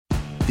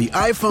The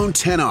iPhone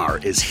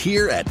XR is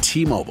here at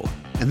T-Mobile,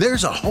 and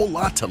there's a whole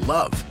lot to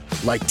love.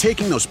 Like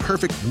taking those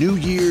perfect New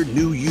Year,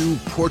 New You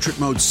portrait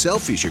mode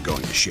selfies you're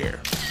going to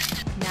share.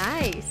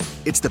 Nice.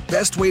 It's the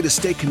best way to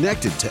stay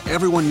connected to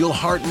everyone you'll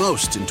heart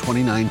most in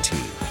 2019.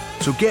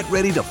 So get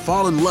ready to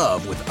fall in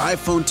love with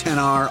iPhone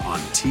XR on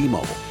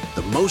T-Mobile,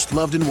 the most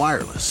loved in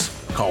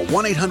wireless. Call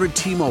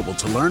 1-800-T-Mobile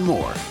to learn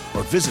more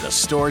or visit a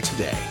store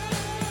today.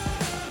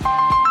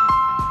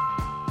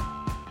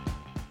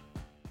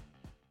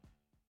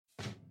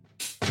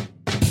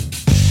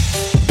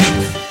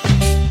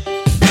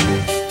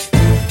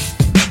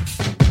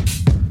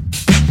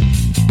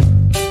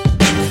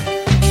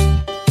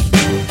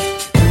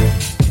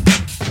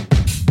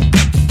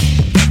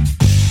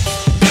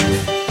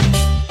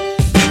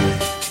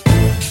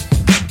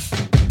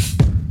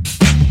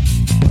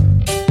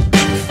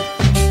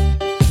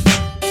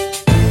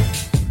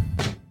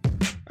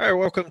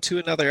 Welcome to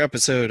another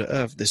episode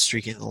of the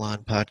Streaking the Lawn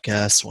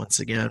podcast. Once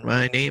again,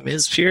 my name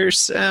is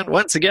Pierce, and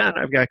once again,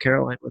 I've got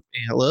Caroline with me.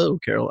 Hello,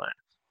 Caroline.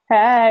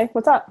 Hey,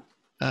 what's up?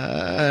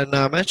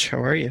 Not much.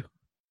 How are you?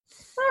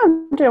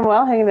 I'm doing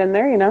well, hanging in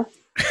there, you know.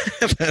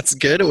 That's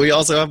good. We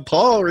also have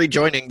Paul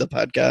rejoining the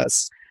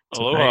podcast.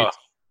 Aloha.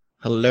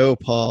 Hello,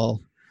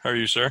 Paul. How are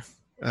you, sir?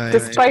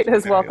 Despite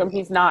his welcome,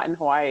 he's not in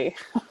Hawaii.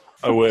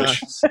 I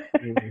wish.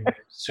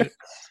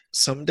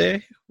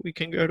 Someday we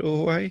can go to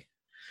Hawaii.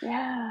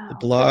 Yeah. The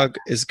blog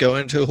is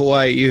going to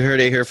Hawaii. You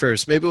heard it here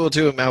first. Maybe we'll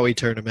do a Maui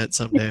tournament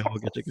someday and we'll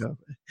get to go.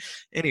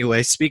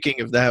 Anyway,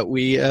 speaking of that,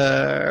 we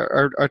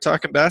are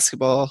talking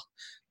basketball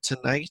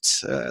tonight.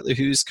 The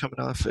Hoos coming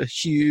off a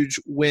huge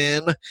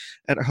win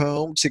at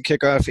home to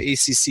kick off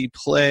ACC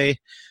play,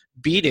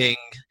 beating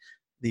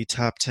the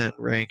top 10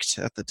 ranked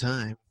at the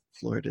time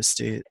Florida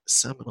State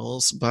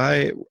Seminoles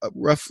by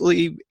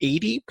roughly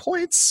 80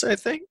 points, I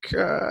think.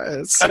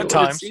 At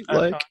times.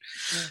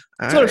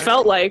 That's what it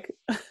felt like.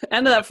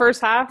 End of that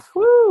first half,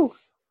 woo!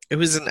 It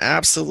was an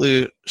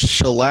absolute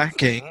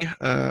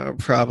shellacking,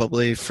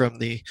 probably from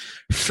the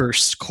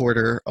first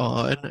quarter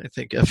on. I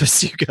think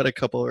FSU got a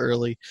couple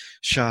early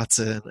shots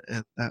in,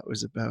 and that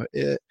was about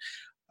it.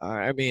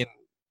 I mean,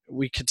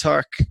 we could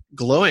talk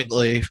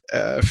glowingly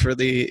for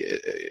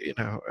the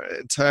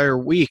entire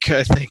week,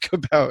 I think,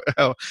 about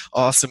how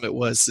awesome it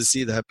was to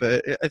see that.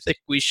 But I think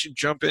we should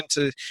jump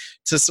into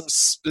some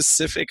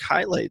specific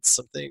highlights,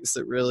 some things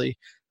that really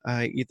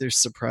either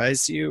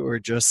surprised you or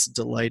just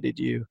delighted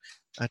you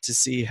to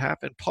see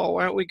happen. Paul,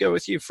 why don't we go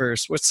with you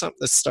first? What's something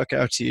that stuck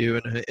out to you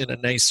in a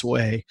nice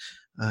way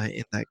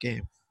in that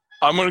game?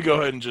 I'm going to go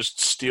ahead and just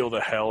steal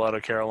the hell out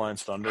of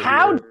Caroline's thunder.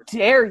 How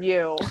dare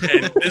you?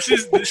 And this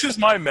is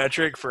my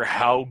metric for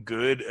how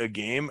good a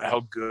game,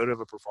 how good of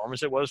a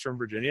performance it was from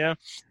Virginia.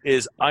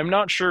 Is I'm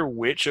not sure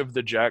which of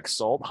the Jack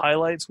Salt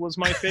highlights was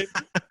my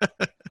favorite.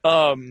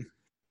 I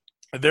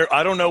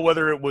don't know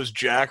whether it was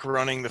Jack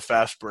running the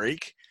fast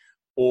break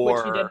or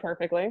which he did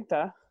perfectly.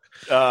 Duh.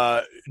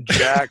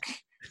 Jack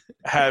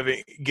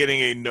getting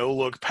a no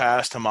look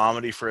pass to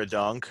Mamadi for a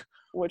dunk,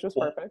 which was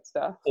perfect.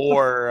 Duh.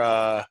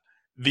 Or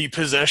the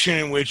possession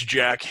in which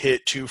Jack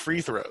hit 2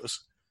 free throws.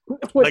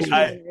 Which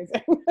there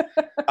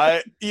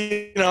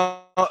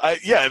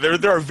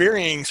are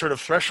varying sort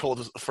of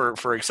thresholds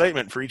for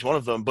excitement for each one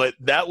of them, but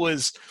that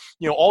was,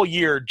 all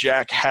year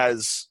Jack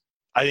has,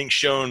 I think,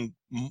 shown,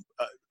 I'm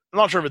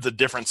not sure if it's a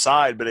different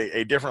side, but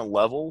a different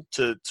level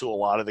to a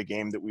lot of the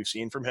game that we've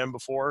seen from him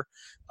before.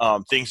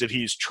 Things that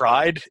he's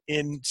tried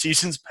in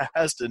seasons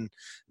past and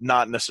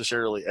not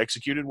necessarily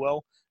executed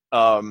well.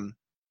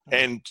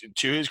 And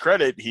to his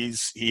credit,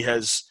 he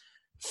has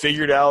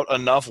figured out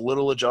enough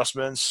little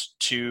adjustments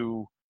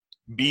to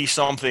be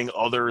something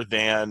other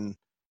than,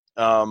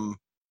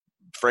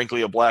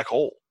 frankly, a black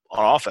hole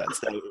on offense.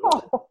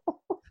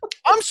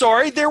 I'm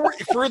sorry,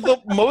 for the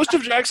most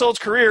of Jack Salt's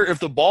career, if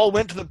the ball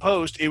went to the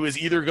post, it was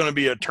either going to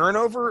be a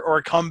turnover or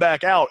a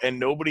comeback out, and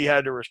nobody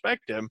had to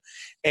respect him.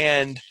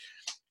 And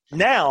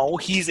now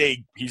he's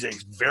a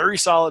very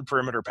solid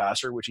perimeter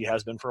passer, which he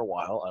has been for a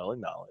while, I'll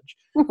acknowledge.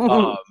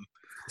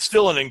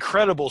 Still an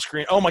incredible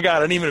screen. Oh, my God,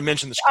 I didn't even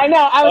mention the screen. I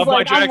know. I was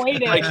like, I'm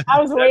waiting. I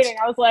was waiting.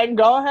 I was like,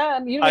 go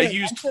ahead. I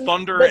used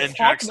Thunder and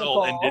Jack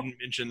Salt and didn't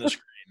mention the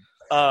screen.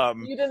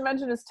 You didn't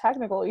mention his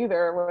technical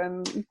either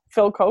when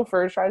Phil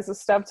Kofer tries to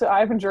step to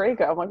Ivan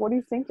Draco. I'm like, what are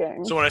you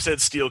thinking? So when I said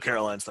steal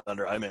Caroline's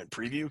Thunder, I meant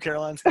preview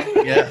Caroline's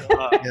Thunder? Yeah.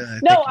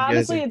 No,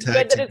 honestly, it's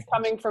good that it's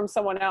coming from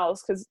someone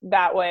else because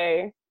that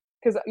way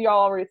 – because y'all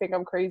already think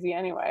I'm crazy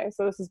anyway.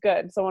 So this is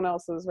good. Someone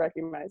else is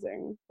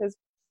recognizing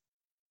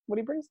what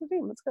he brings to the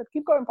team. That's good.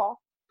 Keep going, Paul.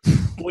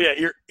 Well,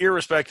 yeah,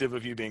 irrespective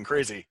of you being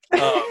crazy.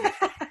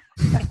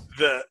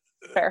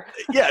 Fair.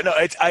 Yeah, no,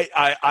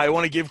 I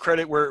want to give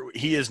credit where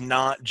he is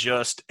not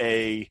just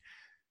a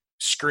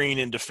screen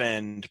and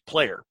defend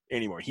player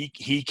anymore.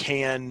 He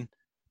can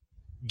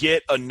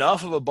get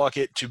enough of a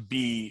bucket to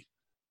be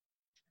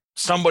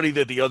somebody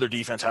that the other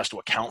defense has to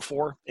account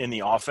for in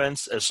the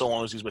offense, as so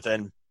long as he's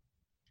within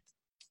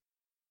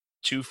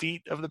 2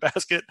 feet of the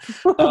basket.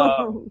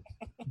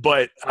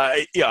 But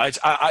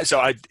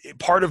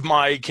part of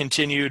my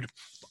continued,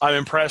 I'm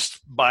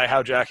impressed by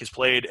how Jack has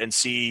played and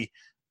see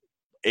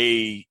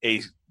a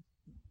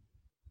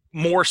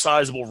more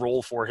sizable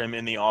role for him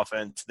in the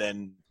offense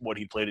than what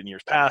he played in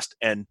years past,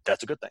 and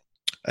that's a good thing.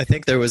 I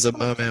think there was a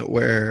moment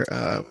where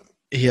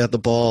he had the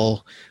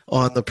ball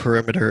on the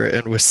perimeter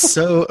and was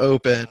so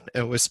open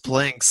and was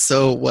playing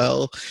so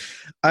well.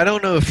 I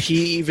don't know if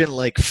he even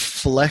like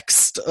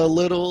flexed a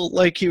little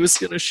like he was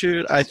going to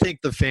shoot. I think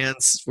the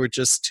fans were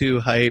just too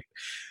hype,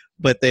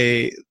 but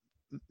the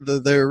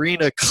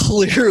arena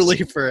clearly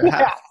for a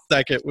half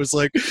second was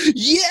like,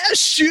 yeah,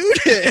 shoot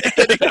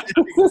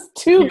it.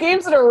 2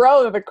 games in a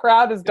row that the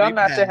crowd has done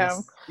that to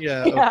him.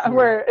 Yeah,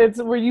 where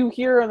you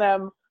hear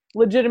them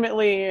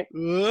legitimately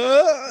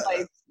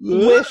like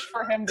wish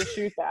for him to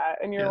shoot that,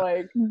 and you're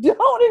like,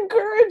 don't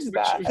encourage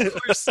that. Which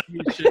of course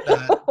you should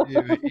not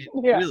do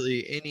in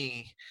really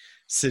any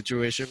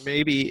situation.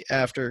 Maybe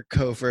after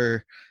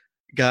Kofor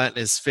got in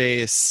his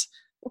face,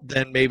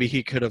 then maybe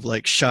he could have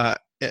like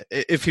shot.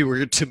 If he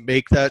were to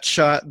make that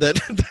shot, then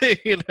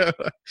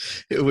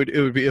it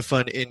would be a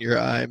fun in your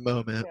eye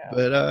moment.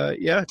 But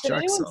Did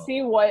anyone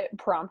see what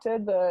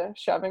prompted the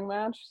shoving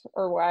match,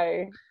 or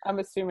why? I'm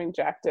assuming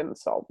Jack didn't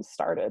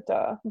start it,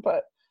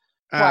 but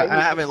I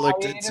haven't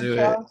looked into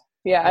it.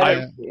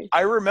 Yeah,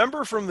 I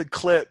remember from the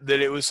clip that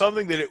it was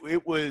something that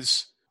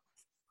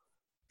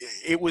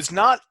it was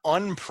not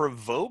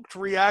unprovoked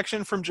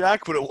reaction from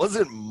Jack, but it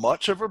wasn't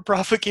much of a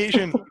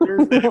provocation.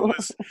 It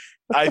was,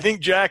 I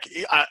think Jack,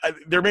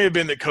 there may have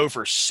been that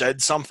Kofor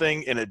said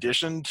something in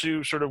addition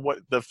to sort of what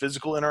the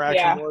physical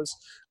interaction was.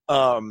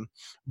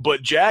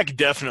 But Jack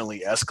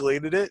definitely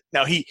escalated it.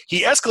 Now he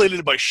escalated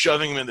it by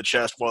shoving him in the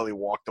chest while he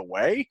walked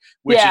away,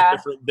 which is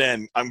different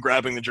than I'm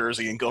grabbing the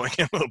jersey and going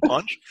in with a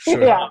punch.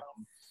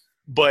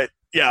 But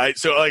yeah,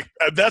 so like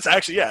that's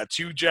actually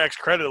to Jack's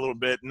credit a little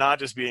bit, not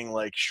just being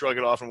like shrug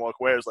it off and walk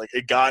away. It was like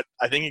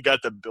I think it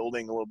got the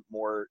building a little bit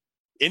more.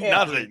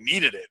 Not that they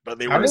needed it, but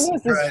they were. I was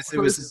surprised it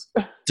was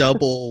a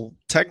double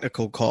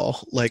technical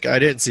call. Like I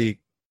didn't see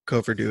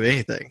Kofor do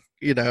anything,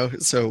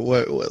 So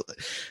what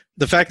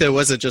the fact that it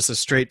wasn't just a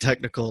straight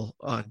technical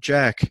on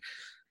Jack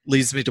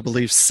leads me to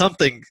believe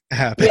something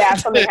happened. Yeah,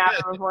 something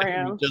happened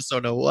beforehand. We just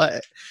don't know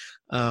what.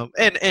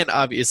 And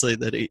obviously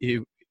that he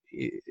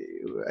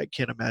I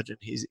can't imagine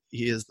he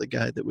is the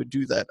guy that would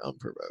do that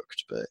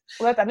unprovoked. But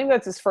I think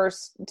that's his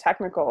first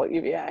technical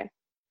UVA.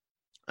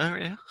 Oh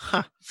yeah.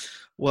 Huh.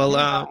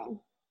 Well,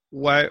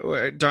 why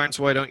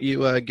don't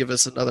you give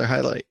us another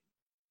highlight?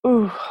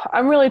 Ooh,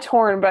 I'm really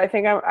torn, but I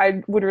think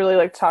I would really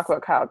like to talk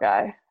about Kyle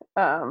Guy,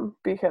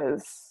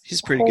 because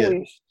he's pretty good.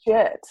 Holy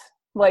shit!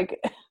 Like,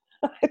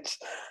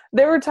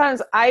 there were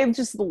times I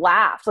just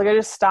laughed. Like I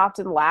just stopped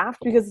and laughed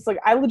because it's like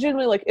I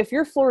legitimately like if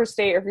you're Florida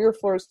State or if you're a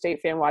Florida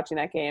State fan watching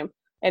that game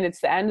and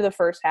it's the end of the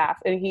first half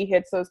and he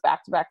hits those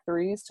back-to-back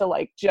threes to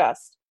like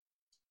just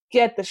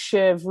get the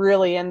shiv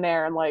really in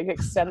there and like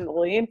extend the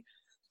lead.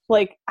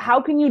 Like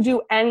how can you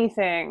do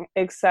anything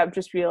except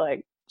just be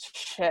like,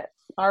 shit,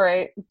 all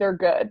right, they're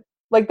good.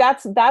 Like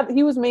that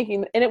he was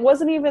making, and it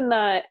wasn't even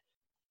that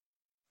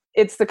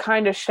it's the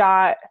kind of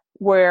shot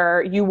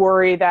where you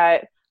worry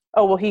that,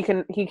 oh, well, he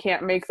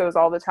can't make those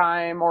all the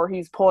time, or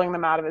he's pulling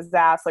them out of his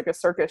ass like a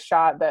circus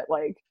shot that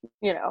like,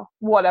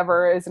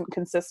 whatever isn't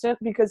consistent,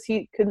 because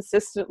he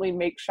consistently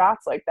makes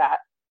shots like that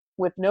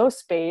with no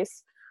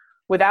space,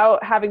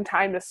 without having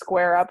time to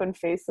square up and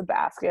face the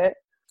basket.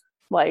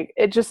 Like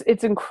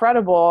it's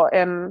incredible.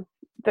 And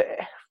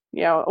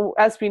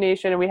SB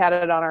Nation, and we had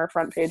it on our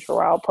front page for a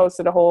while,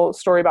 posted a whole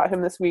story about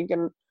him this week,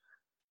 and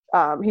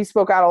he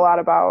spoke out a lot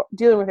about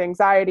dealing with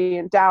anxiety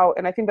and doubt.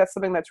 And I think that's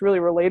something that's really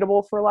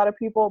relatable for a lot of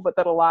people, but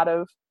that a lot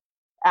of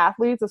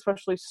athletes,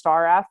 especially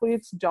star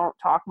athletes, don't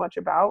talk much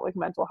about, like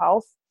mental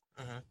health.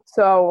 Mm-hmm.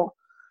 So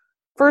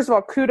first of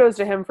all, kudos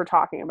to him for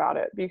talking about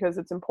it, because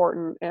it's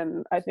important.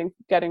 And I think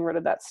getting rid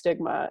of that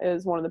stigma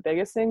is one of the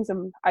biggest things.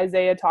 And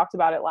Isaiah talked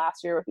about it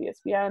last year with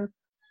ESPN, and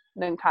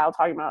then Kyle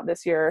talking about it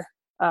this year.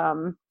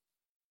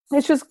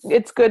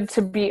 It's good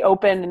to be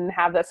open and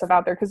have that stuff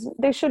out there, because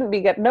they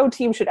shouldn't no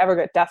team should ever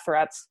get death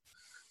threats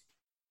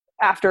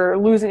after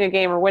losing a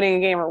game or winning a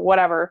game or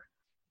whatever.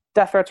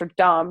 Death threats are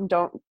dumb.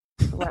 Don't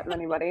threaten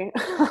anybody.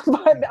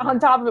 But on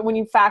top of it, when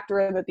you factor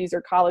in that these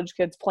are college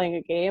kids playing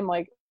a game,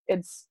 like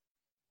it's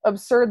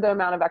absurd the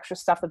amount of extra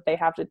stuff that they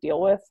have to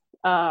deal with.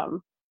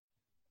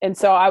 And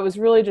so I was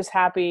really just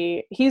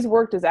happy. He's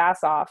worked his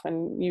ass off,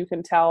 and you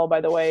can tell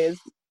by the way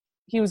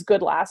he was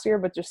good last year,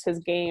 but just his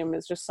game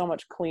is just so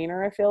much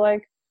cleaner, I feel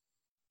like.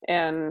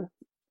 And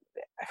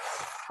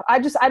I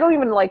don't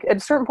even like, at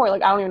a certain point,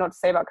 like I don't even know what to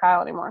say about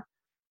Kyle anymore.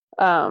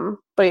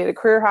 But he had a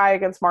career high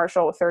against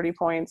Marshall with 30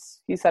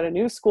 points. He set a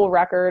new school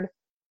record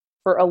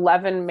for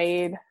 11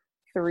 made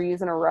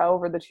threes in a row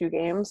over the 2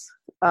 games,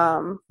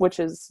 which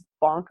is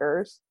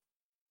bonkers.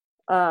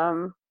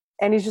 And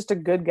he's just a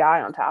good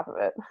guy on top of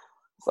it.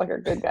 It's like a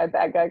good guy,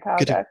 bad guy, Kyle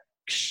guy.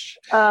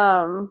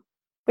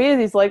 But yeah,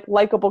 he's like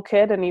likable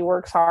kid, and he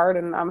works hard,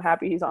 and I'm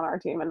happy he's on our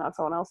team and not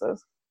someone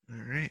else's.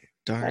 All right.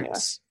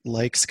 Darns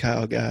likes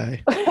Kyle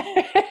Guy.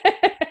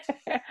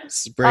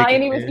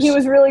 And he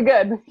was really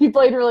good. He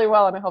played really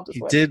well, and it helped us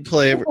win. He did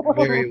play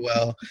very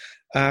well.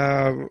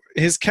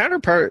 His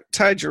counterpart,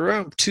 Ty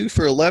Jerome, 2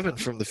 for 11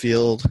 from the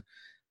field.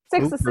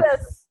 6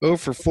 assists. 0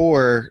 for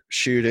 4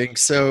 shooting.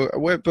 So,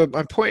 but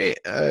my point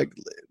that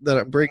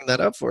I'm bringing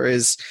that up for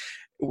is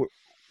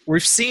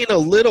we've seen a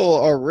little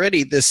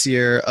already this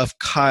year of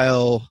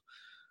Kyle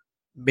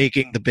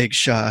making the big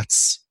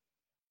shots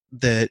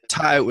that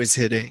Ty was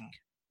hitting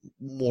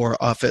more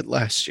often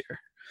last year.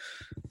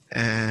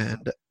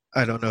 And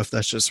I don't know if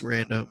that's just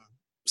random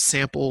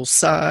sample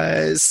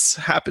size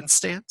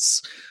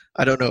happenstance.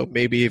 I don't know.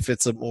 Maybe if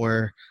it's a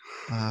more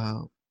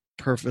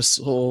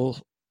purposeful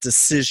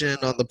decision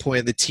on the point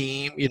of the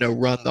team,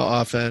 run the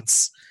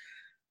offense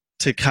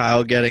to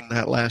Kyle getting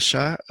that last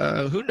shot.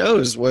 Who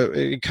knows? What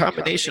a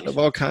combination of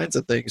all kinds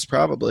of things,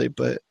 probably.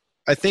 But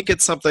I think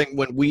it's something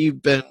when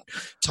we've been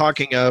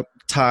talking up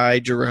Ty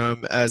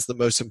Jerome as the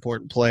most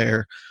important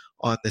player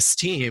on this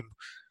team,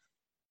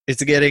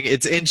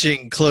 it's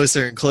inching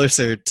closer and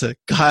closer to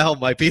Kyle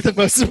might be the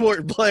most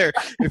important player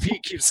if he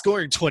keeps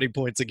scoring 20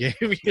 points a game.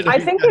 I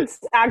think it's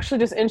actually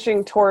just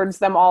inching towards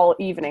them all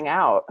evening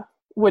out,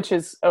 which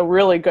is a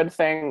really good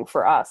thing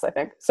for us, I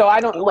think. So I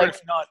don't if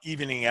not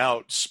evening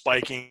out,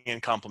 spiking in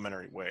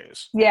complementary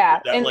ways. Yeah.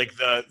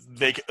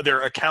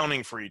 They're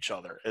accounting for each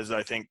other is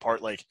I think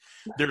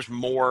there's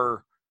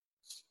more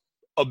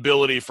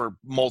ability for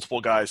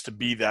multiple guys to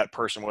be that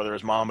person, whether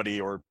it's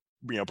Mamadi or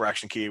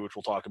Braxton Key, which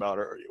we'll talk about,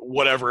 or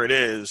whatever it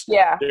is.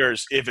 Yeah.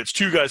 If it's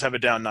 2 guys have a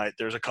down night,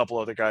 there's a couple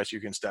other guys who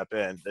can step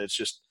in.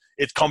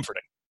 It's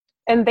comforting.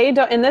 And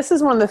and this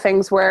is one of the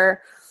things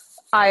where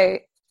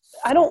I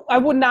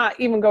would not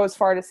even go as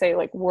far to say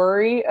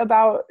worry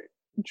about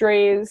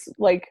Dre's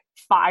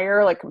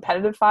fire,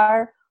 competitive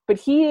fire. But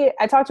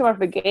I talked to him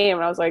after the game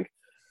and I was like,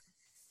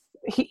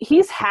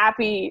 he's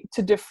happy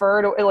to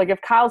defer to,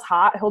 if Kyle's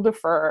hot, he'll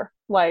defer.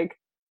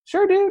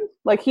 Sure, dude.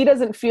 He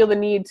doesn't feel the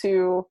need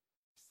to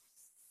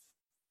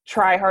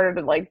try harder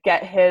to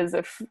get his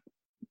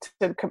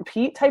to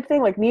compete type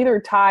thing. Neither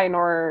Ty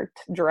nor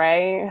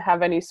Dre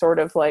have any sort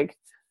of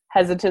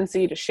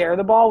hesitancy to share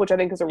the ball, which I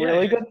think is a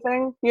really good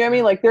thing. You know what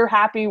I mean? They're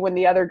happy when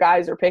the other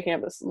guys are picking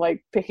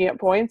up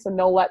points, and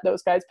they'll let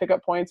those guys pick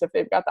up points if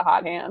they've got the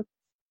hot hand.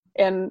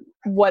 And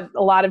what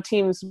a lot of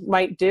teams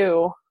might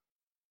do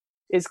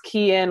is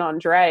key in on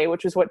Dre,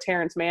 which is what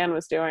Terrence Mann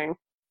was doing.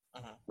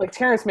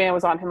 Terrence Mann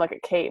was on him like a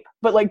cape,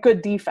 but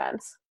good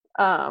defense.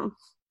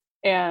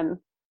 And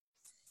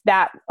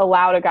that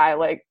allowed a guy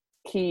like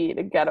Key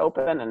to get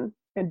open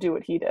and do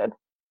what he did.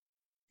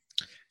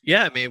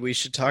 Yeah, I mean, we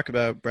should talk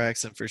about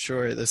Braxton for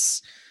sure.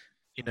 This,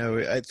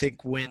 I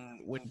think when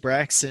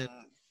Braxton's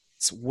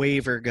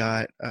waiver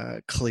got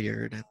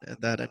cleared and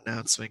that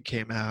announcement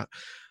came out,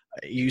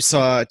 you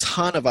saw a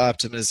ton of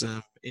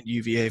optimism in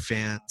UVA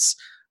fans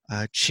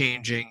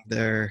changing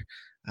their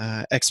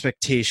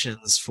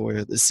expectations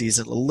for the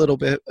season a little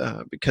bit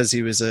because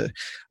he was a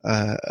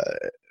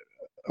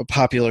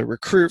popular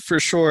recruit for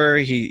sure.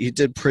 He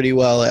did pretty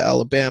well at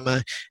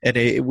Alabama, and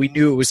we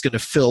knew it was going to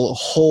fill a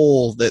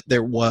hole that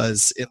there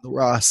was in the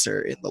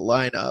roster, in the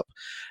lineup.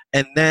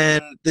 And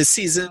then this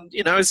season,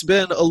 it's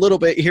been a little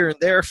bit here and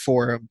there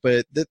for him,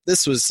 but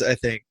this was, I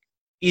think,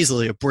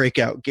 easily a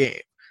breakout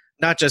game.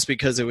 Not just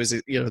because it was,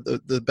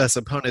 the best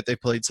opponent they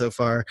played so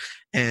far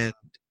and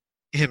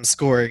him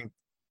scoring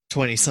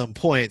 20-some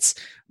points,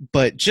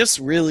 but just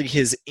really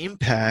his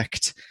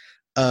impact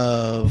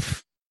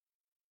of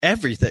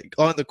everything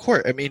on the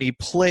court. I mean, he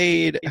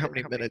played how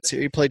many minutes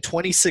here? He played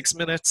 26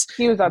 minutes.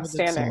 He was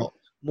outstanding.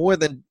 More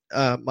than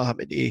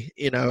Mamadi.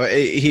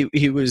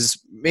 He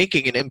was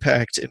making an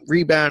impact in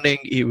rebounding.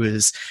 He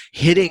was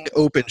hitting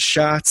open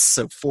shots,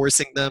 so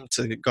forcing them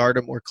to guard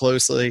him more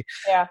closely.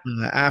 Yeah.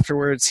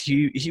 Afterwards,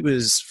 he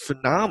was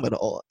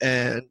phenomenal,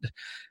 and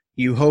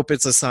you hope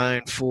it's a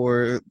sign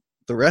for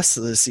the rest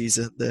of the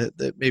season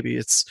that maybe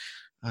it's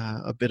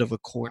a bit of a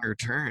corner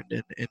turned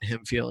in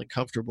him feeling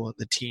comfortable, and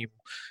the team,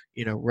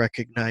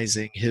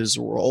 recognizing his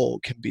role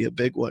can be a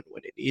big one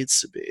when it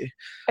needs to be.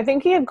 I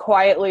think he had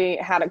quietly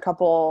had a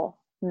couple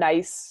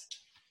nice,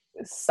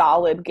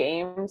 solid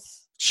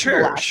games.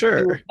 Sure.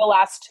 The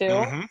last 2.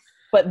 Mm-hmm.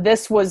 But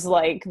this was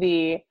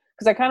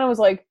because I kind of was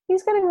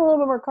he's getting a little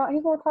bit more,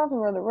 he's more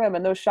confident around the rim,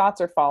 and those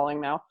shots are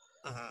falling now.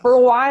 Mm-hmm. For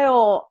a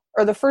while,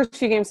 or the first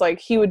few games,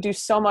 he would do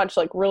so much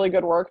really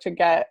good work to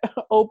get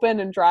open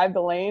and drive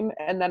the lane,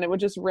 and then it would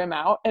just rim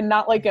out, and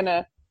not in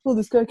a,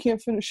 this guy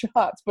can't finish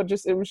shots, but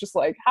it was just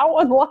how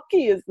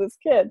unlucky is this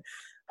kid?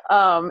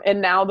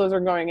 And now those are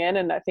going in,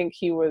 and I think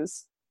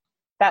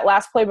that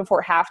last play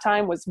before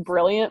halftime was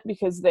brilliant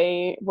because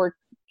they were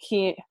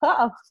keying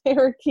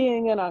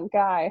in on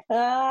Guy.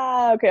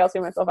 Okay, I'll see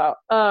myself out.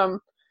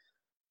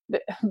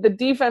 The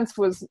defense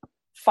was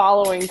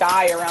following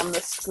Guy around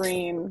the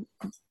screen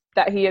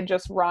that he had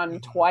just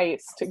run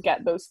twice to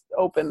get those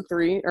open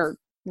three, or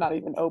not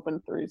even open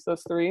threes,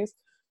 those threes.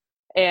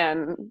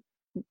 And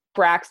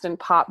Braxton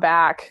popped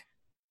back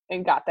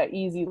and got that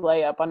easy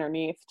layup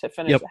underneath to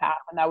finish the half.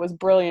 And that was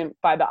brilliant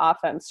by the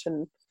offense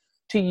to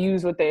to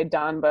use what they had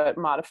done, but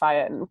modify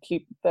it and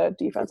keep the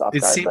defense off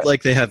guard. It seemed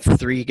like they had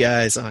 3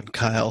 guys on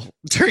Kyle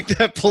during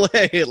that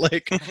play.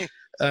 Like,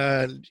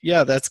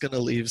 that's going to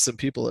leave some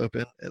people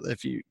open.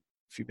 If you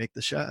make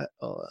the shot,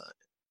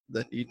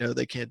 then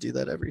they can't do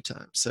that every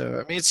time. So,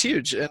 I mean, it's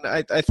huge. And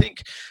I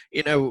think,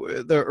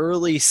 the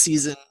early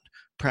season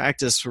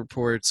practice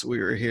reports we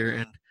were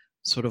hearing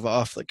sort of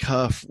off the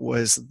cuff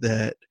was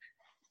that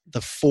the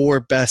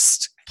 4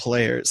 best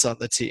players on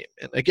the team.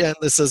 And again,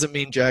 this doesn't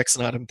mean Jack's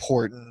not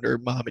important or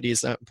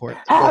Mamadi's not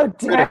important. How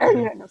dare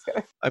you?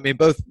 I mean,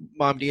 both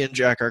Mamadi and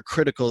Jack are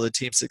critical to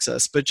team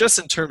success, but just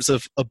in terms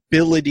of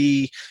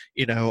ability,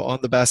 on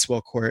the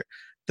basketball court,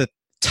 that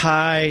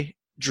Ty,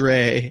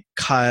 Dre,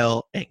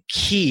 Kyle, and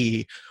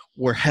Key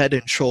were head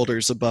and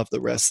shoulders above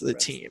the rest of the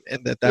team,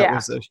 and that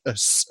was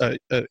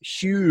a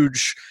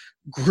huge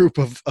group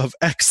of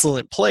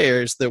excellent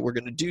players that were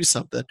going to do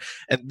something.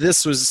 And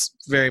this was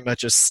very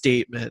much a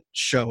statement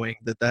showing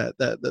that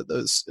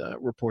those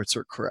reports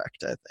were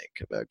correct, I think,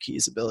 about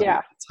Key's ability in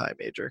high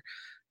major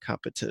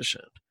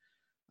competition.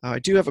 I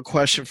do have a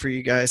question for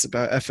you guys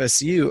about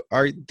FSU.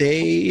 Are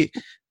they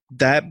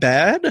that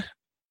bad?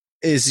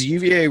 Is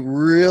UVA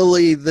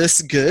really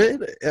this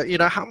good?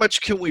 How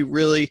much can we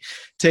really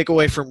take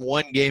away from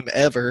one game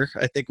ever?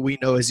 I think we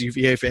know as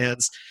UVA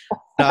fans,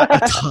 not a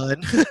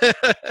ton.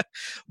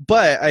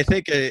 But I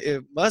think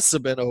it must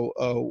have been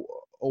a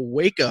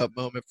wake-up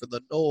moment for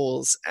the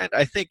Noles. And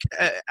I think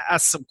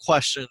ask some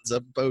questions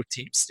of both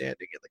teams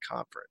standing in the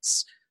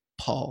conference.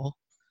 Paul?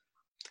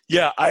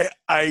 Yeah,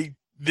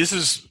 this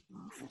has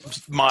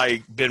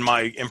been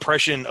my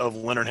impression of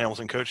Leonard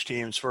Hamilton coach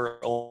teams for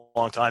a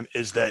long time,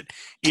 is that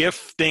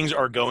if things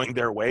are going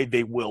their way,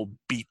 they will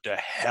beat the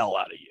hell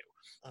out of you.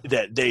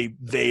 That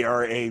they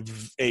are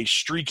a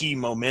streaky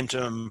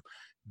momentum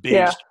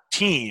based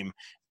team,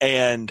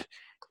 and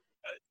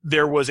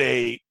there was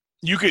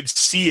you could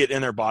see it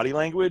in their body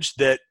language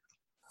that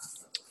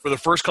for the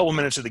first couple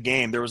minutes of the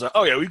game, there was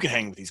we can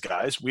hang with these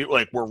guys.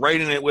 We're right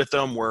in it with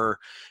them. We're,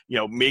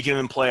 making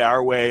them play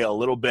our way a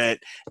little bit.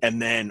 And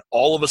then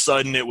all of a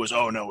sudden it was,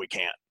 oh no, we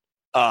can't.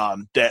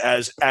 That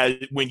as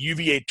when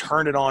UVA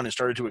turned it on and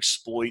started to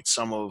exploit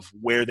some of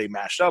where they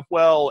matched up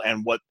well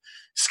and what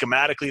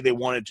schematically they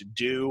wanted to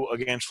do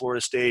against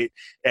Florida State,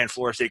 and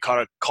Florida State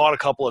caught a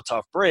couple of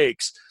tough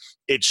breaks,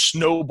 it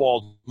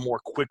snowballed more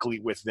quickly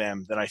with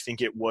them than I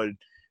think it would.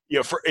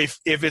 If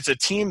it's a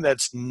team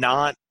that's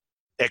not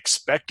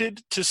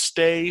expected to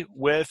stay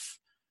with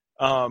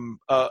an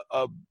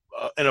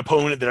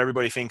opponent that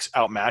everybody thinks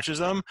outmatches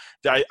them,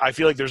 I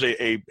feel like there's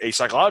a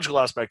psychological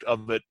aspect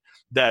of it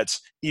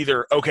that's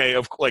either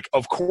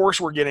of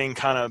course we're getting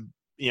kind of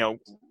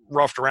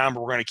roughed around,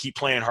 but we're going to keep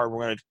playing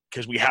hard,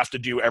 because we have to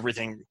do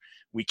everything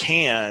we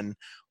can.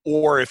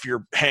 Or if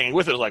you're hanging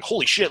with it, like,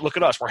 holy shit, look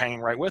at us, we're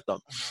hanging right with them.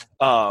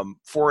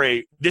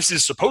 This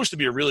is supposed to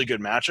be a really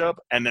good matchup,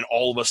 and then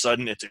all of a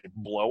sudden it's a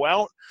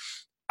blowout.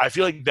 I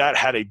feel like that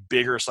had a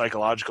bigger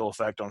psychological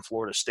effect on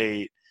Florida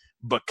State,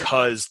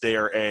 because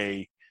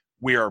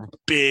we are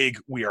big,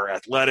 we are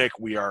athletic,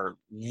 we are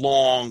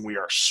long, we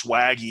are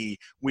swaggy,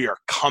 we are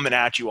coming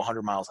at you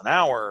 100 miles an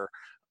hour.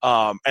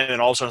 And then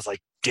all of a sudden it's like,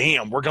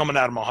 damn, we're coming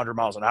at them 100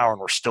 miles an hour and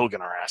we're still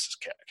getting our asses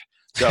kicked.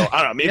 So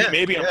I don't know,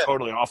 maybe I'm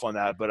totally off on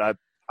that, but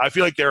I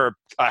feel like they're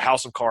a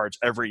house of cards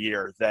every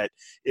year that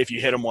if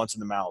you hit them once in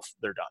the mouth,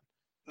 they're done.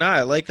 No,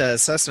 I like that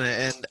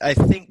assessment. And I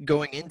think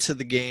going into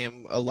the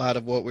game, a lot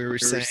of what we were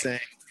saying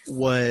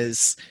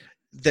was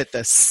that the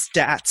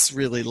stats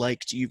really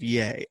liked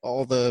UVA.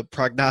 All the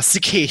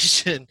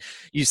prognostication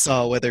you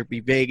saw, whether it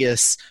be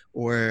Vegas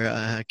or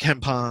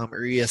KenPom or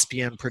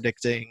ESPN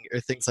predicting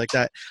or things like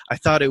that, I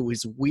thought it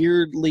was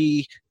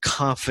weirdly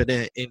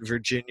confident in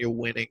Virginia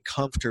winning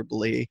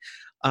comfortably,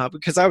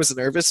 because I was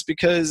nervous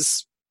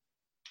because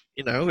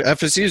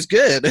FSU is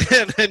good,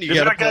 and then you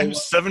got that guy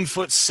who's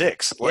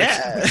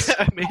 7'6".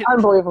 I mean,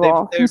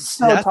 unbelievable. He's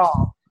so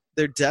tall.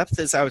 Their depth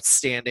is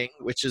outstanding,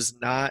 which is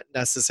not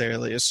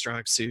necessarily a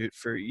strong suit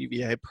for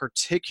UVA,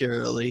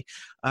 particularly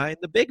in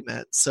the big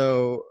men.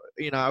 So,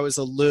 I was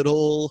a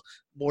little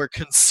more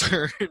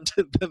concerned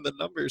than the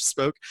numbers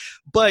spoke.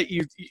 But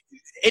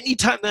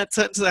anytime that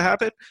tends to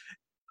happen,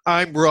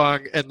 I'm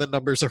wrong and the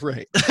numbers are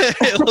right.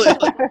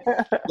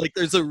 like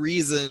there's a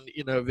reason,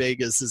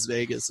 Vegas is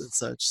Vegas and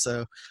such.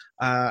 So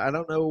I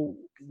don't know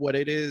what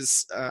it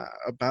is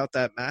about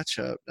that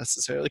matchup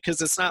necessarily,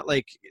 because it's not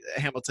like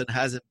Hamilton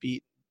hasn't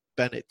beat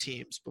Bennett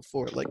teams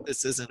before. Like,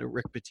 this isn't a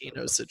Rick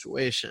Pitino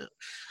situation.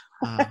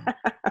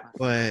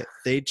 But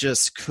they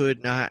just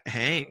could not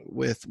hang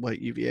with what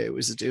UVA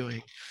was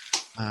doing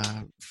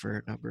for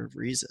a number of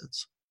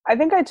reasons. I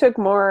think I took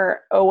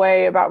more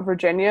away about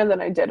Virginia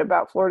than I did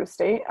about Florida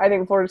State. I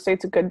think Florida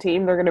State's a good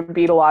team. They're going to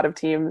beat a lot of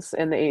teams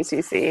in the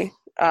ACC,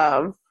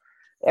 and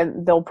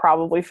they'll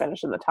probably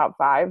finish in the top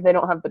 5. They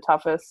don't have the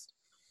toughest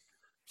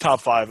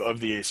top 5 of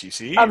the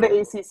ACC. Of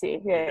the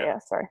ACC, yeah.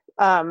 Sorry,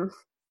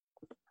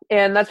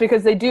 and that's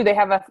because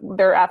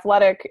they're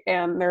athletic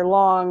and they're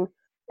long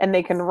and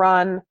they can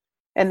run.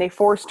 and they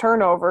force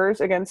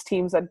turnovers against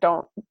teams that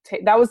don't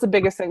that was the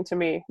biggest thing to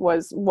me,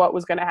 was what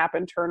was going to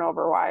happen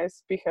turnover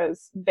wise,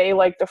 because they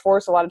like to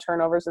force a lot of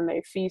turnovers and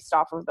they feast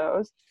off of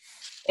those.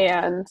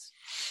 And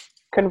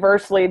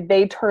conversely,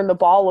 they turn the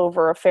ball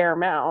over a fair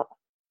amount.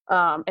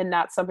 And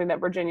that's something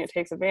that Virginia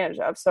takes advantage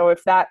of. So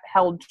if that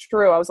held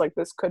true, I was like,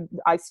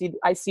 I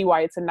see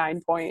why it's a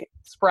 9-point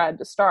spread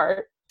to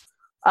start.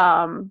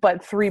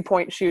 But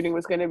 3-point shooting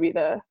was going to be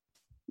the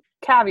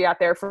caveat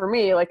there for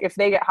me. Like, if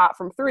they get hot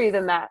from 3,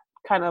 then that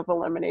kind of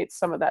eliminates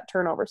some of that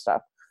turnover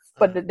stuff.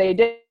 But they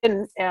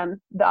didn't, and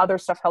the other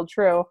stuff held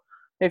true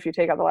if you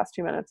take out the last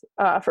 2 minutes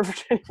for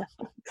Virginia.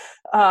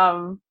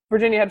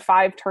 Virginia had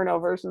 5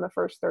 turnovers in the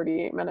first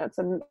 38 minutes,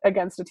 and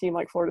against a team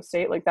like Florida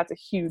State, like, that's a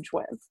huge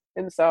win.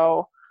 And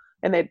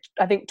they,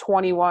 I think,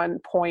 21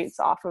 points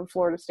off of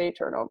Florida State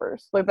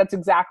turnovers. Like, that's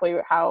exactly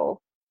how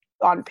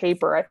on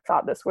paper I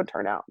thought this would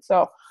turn out.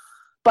 So,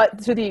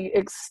 but to the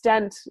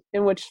extent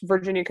in which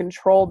Virginia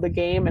controlled the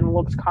game and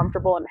looked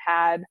comfortable and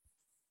had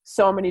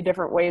so many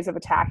different ways of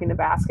attacking the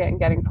basket and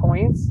getting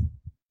points,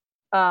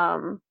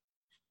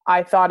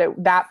 I thought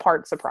that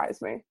part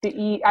surprised me.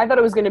 I thought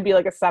it was going to be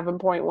like a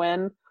 7-point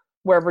win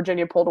where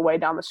Virginia pulled away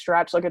down the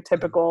stretch, like a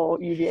typical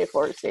UVA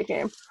Florida State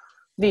game.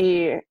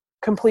 The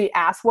complete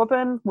ass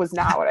whooping was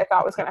not what I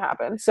thought was going to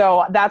happen.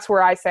 So that's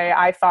where I say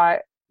I thought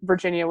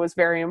Virginia was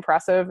very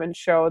impressive and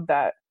showed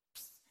that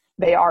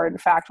they are, in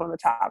fact, one of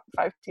the top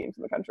 5 teams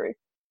in the country.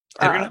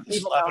 Are we going to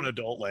slap an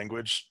adult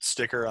language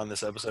sticker on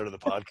this episode of the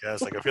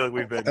podcast? Like, I feel like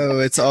we've been... Oh,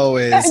 it's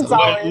always...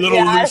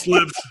 little loose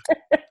lips.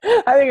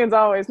 I think it's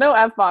always. No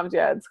F-bombs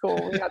yet. It's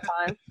cool. We got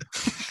time.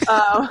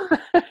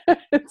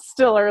 It's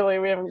still early.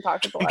 We haven't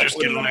talked about it. Just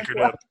getting liquored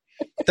up.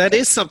 That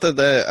is something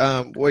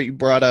that what you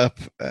brought up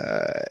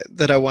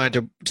that I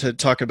wanted to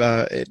talk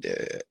about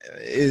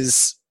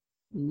is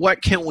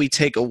what can we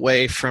take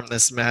away from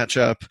this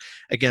matchup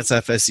against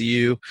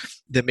FSU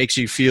that makes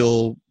you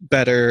feel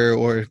better,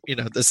 or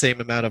the same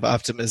amount of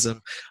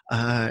optimism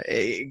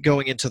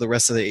going into the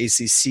rest of the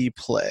ACC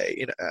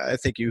play? I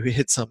think you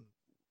hit some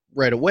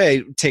right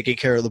away, taking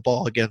care of the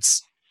ball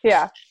against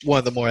one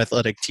of the more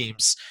athletic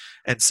teams.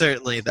 And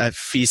certainly that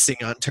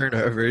feasting on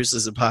turnovers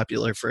is a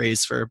popular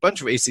phrase for a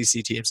bunch of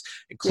ACC teams,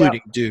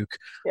 including Duke.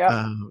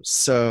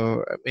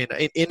 So, I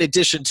mean, in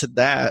addition to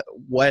that,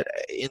 what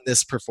in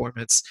this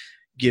performance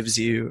gives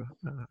you,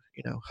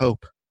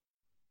 hope?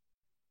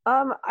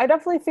 I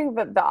definitely think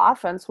that the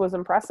offense was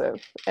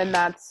impressive, and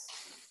that's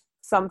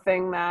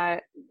something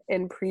that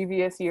in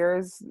previous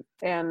years,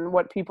 and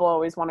what people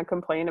always want to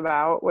complain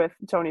about with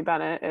Tony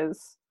Bennett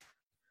is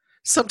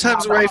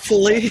sometimes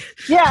rightfully.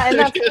 And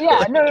that's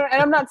no,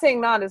 and I'm not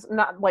saying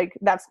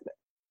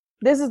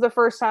this is the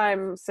first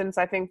time since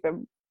I think the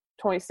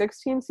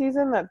 2016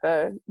 season that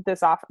the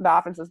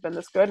offense has been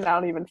this good, and I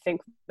don't even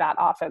think that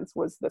offense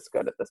was this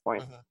good at this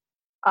point.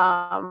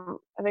 I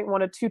think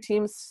one of 2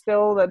 teams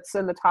still that's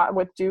in the top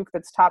with Duke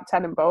that's top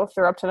 10 in both.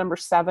 They're up to number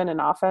 7 in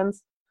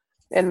offense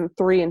and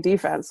 3 in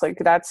defense. Like,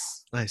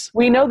 that's nice.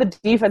 We know the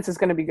defense is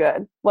going to be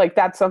good. Like,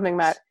 that's something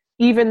that,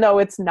 even though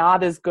it's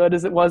not as good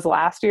as it was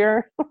last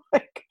year,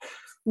 like,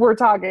 we're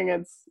talking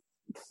it's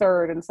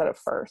 3rd instead of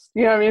 1st.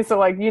 You know what I mean? So,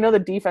 like,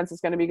 the defense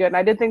is going to be good. And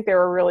I did think they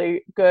were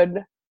really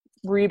good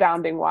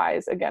rebounding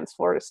wise against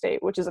Florida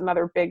State, which is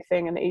another big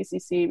thing in the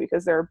ACC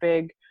because they're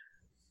big,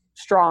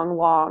 strong,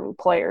 long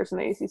players in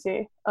the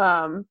ACC.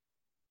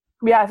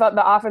 I thought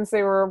the offense,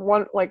 they were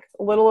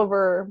a little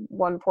over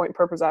 1 point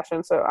per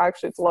possession. So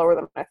actually it's lower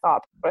than I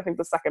thought, but I think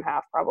the second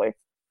half probably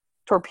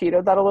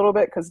torpedoed that a little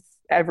bit because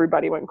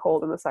everybody went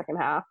cold in the second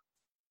half.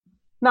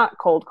 Not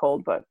cold,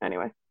 but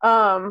anyway.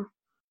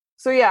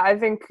 I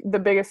think the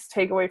biggest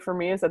takeaway for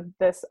me is that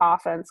this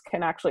offense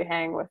can actually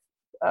hang with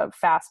a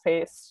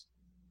fast-paced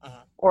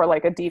or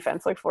like a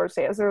defense like Florida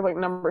State. They're like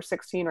number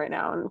 16 right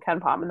now in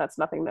KenPom, and that's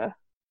nothing to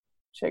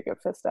shake a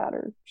fist at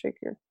or shake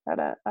your head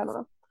at. I don't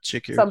know.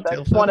 Shake your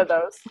something. One of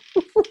those.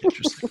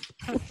 Interesting.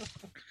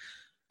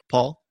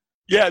 Paul?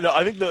 Yeah, no,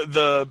 I think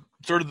the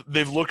sort of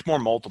they've looked more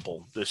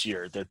multiple this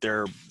year. That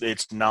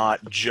it's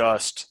not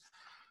just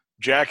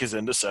Jack is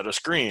in to set a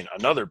screen,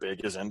 another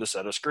big is in to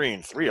set a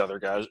screen, 3 other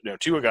guys,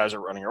 2 guys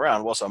are running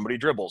around while somebody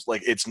dribbles.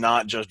 Like, it's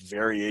not just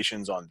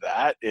variations on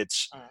that.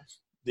 It's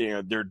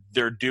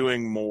they're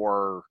doing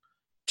more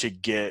to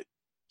get.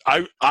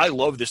 I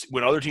love this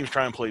when other teams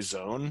try and play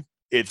zone.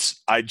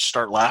 I'd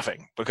start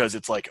laughing because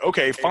it's like,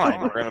 okay, fine,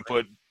 we're gonna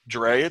put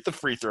Dre at the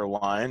free throw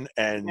line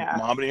and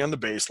Mamadi on the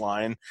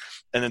baseline,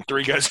 and then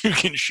 3 guys who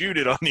can shoot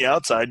it on the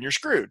outside, and you're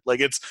screwed. Like,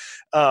 it's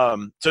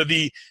so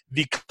the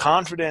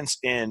confidence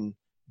in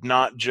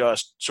not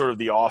just sort of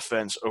the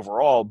offense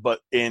overall, but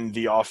in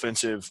the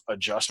offensive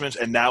adjustments.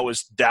 And that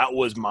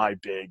was my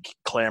big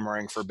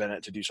clamoring for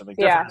Bennett to do something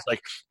different. Yeah. It's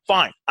like,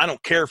 fine, I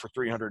don't care for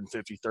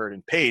 353rd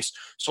in pace,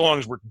 so long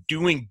as we're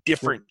doing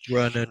different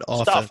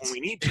stuff when we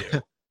need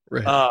to.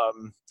 Right.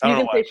 You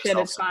can say shit,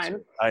 it's fine.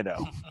 I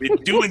know. We're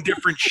doing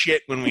different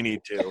shit when we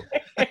need to.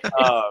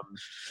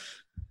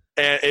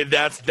 And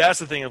that's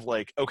the thing of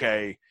like,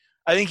 okay,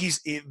 I think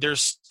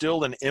there's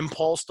still an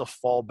impulse to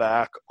fall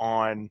back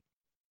on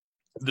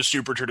the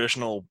super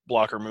traditional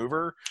blocker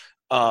mover.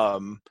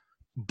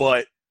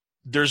 But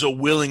there's a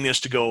willingness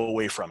to go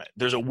away from it.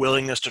 There's a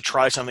willingness to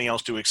try something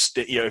else to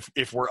extend.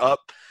 If we're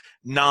up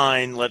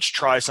 9, let's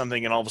try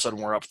something, and all of a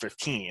sudden we're up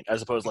 15,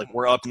 as opposed to like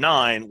we're up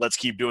 9, let's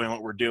keep doing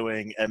what we're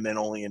doing, and then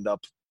only end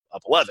up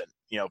 11.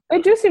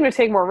 They do seem to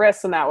take more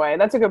risks in that way.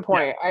 That's a good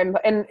point. Yeah.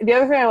 And the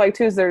other thing I like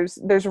too is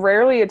there's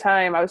rarely a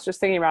time, I was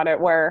just thinking about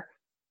it, where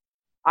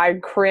I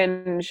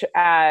cringe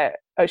at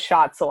a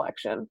shot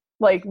selection.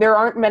 Like there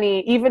aren't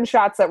many, even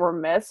shots that were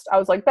missed, I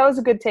was like, that was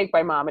a good take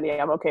by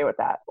Mamadi, I'm okay with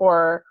that.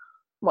 Or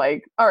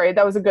like, all right,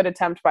 that was a good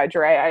attempt by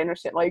Dre, I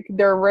understand. Like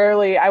they're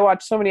rarely, I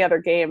watch so many other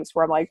games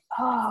where I'm like,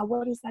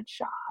 what is that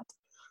shot?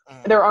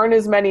 There aren't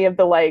as many of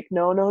the like,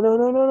 no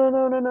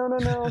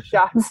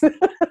shots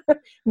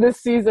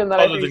this season that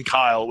other than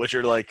Kyle, which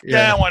you're like,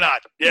 why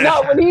not? Yeah.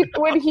 No,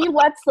 when he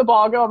lets the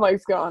ball go, I'm like,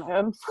 it's going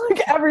in.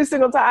 Like every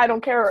single time, I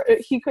don't care.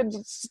 He could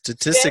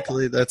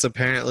statistically, that's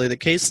apparently the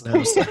case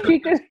now. So. he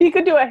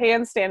could do a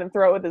handstand and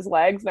throw it with his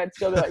legs, and I'd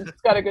still be like,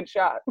 it's got a good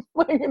shot.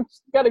 Like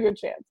it's got a good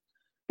chance.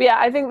 But yeah,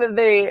 I think that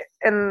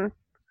in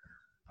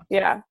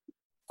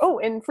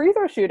free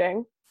throw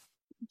shooting,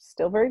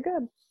 still very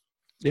good.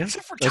 Yeah,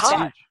 except for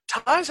Ty.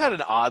 Ty's had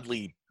an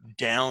oddly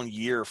down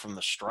year from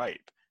the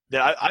stripe.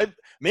 That I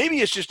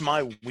maybe it's just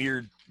my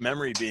weird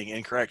memory being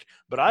incorrect,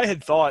 but I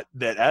had thought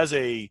that as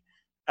a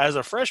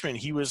freshman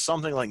he was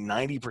something like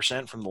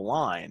 90% from the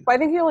line. But I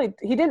think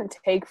he didn't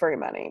take very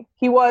many.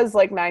 He was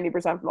like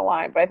 90% from the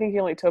line, but I think he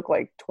only took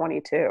like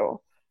 22.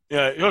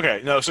 Yeah.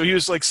 Okay. No. So he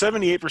was like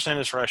 78%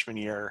 his freshman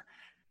year.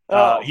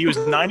 He was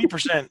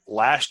 90%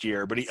 last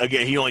year, but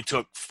he only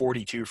took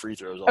 42 free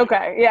throws.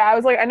 Okay, yeah, I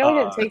was like, I know he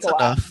didn't take a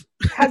lot.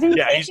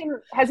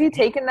 Has he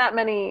taken that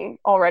many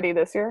already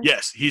this year?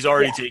 Yes, he's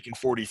already taken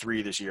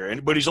 43 this year,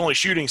 but he's only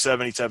shooting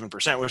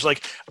 77%, which is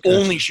like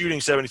only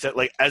shooting 77.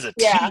 Like as a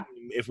team,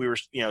 if we were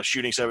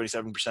shooting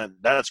 77%,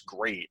 that's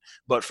great.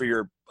 But for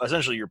your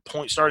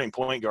starting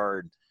point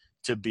guard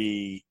to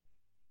be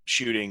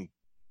shooting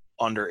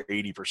under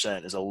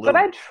 80% is a little. But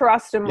I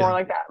trust him more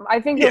like that. I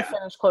think he'll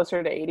finish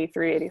closer to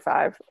 83,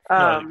 85.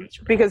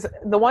 Because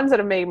the ones that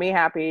have made me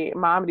happy,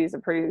 Mamadi's a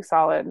pretty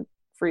solid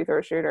free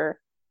throw shooter.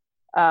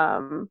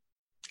 In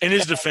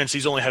his defense,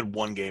 he's only had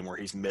one game where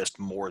he's missed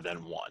more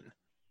than one.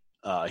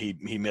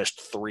 He missed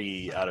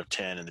 3 out of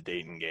 10 in the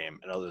Dayton game,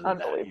 and other than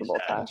that, he's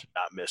not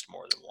missed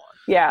more than one.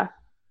 Yeah.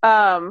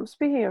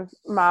 Speaking of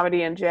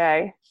Mamadi and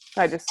Jay,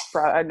 I just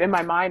brought in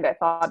my mind. I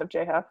thought of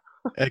Jay Huff.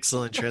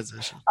 Excellent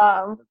transition.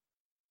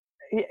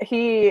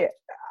 Jay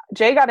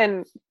got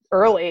in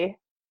early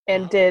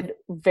and did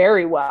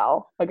very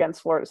well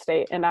against Florida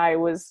State, and I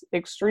was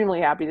extremely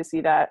happy to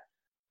see that.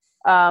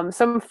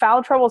 Some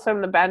foul trouble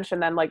from the bench,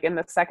 and then like in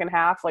the second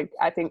half, like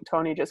I think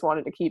Tony just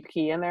wanted to keep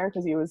Key in there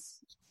because he was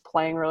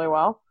playing really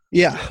well.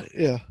 Yeah.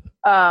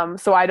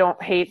 So I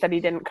don't hate that he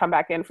didn't come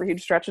back in for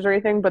huge stretches or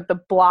anything, but the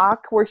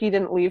block where he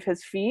didn't leave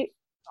his feet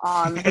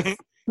on the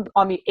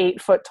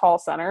 8-foot tall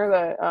center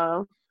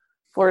that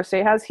Florida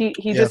State has, he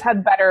just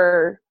had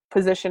better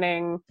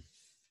positioning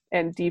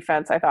and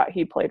defense. I thought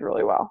he played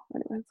really well.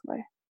 Anyways,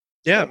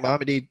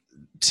 Mamadi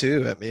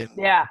too. I mean,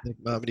 I think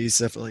Mamadi's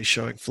definitely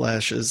showing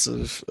flashes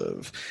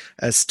of,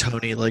 as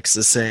Tony likes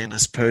to say in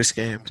his post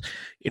game,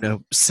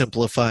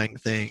 simplifying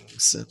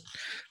things and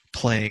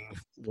playing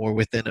more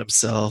within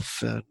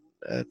himself and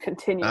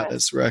not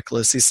as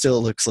reckless. He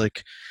still looks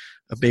like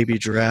a baby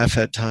giraffe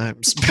at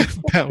times,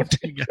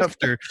 pounding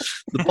after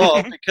the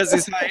ball because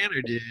he's high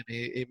energy and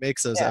he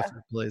makes those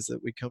effort plays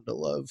that we come to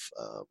love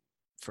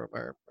from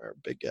our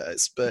big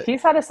guys. But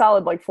he's had a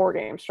solid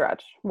 4-game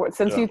stretch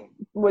since he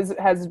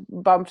has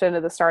bumped into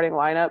the starting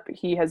lineup.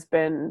 He has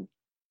been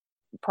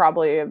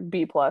probably a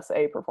B+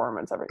 A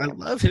performance every game. I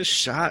love his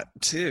shot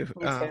too.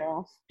 Me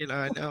too.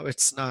 I know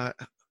it's not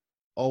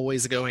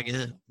always going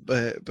in,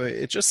 but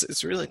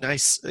it's really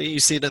nice.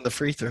 You see it in the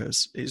free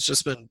throws. He's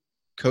just been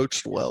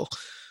coached well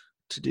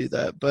to do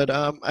that. But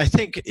I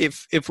think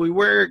if we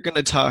were going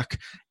to talk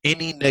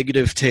any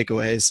negative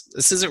takeaways,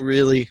 this isn't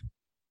really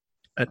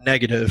a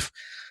negative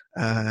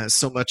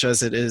so much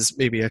as it is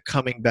maybe a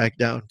coming back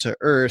down to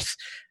earth,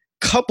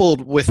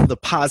 coupled with the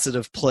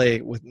positive play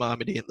with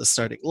Mamadi in the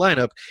starting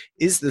lineup,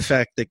 is the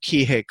fact that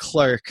Kihei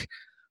Clark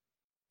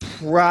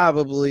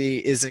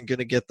probably isn't going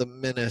to get the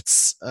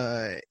minutes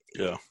or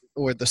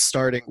the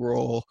starting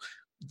role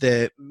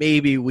that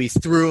maybe we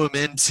threw him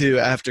into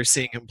after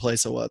seeing him play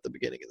so well at the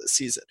beginning of the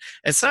season.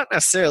 It's not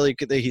necessarily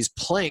that he's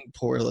playing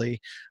poorly.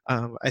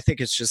 I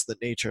think it's just the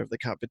nature of the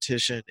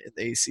competition in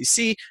the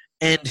ACC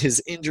and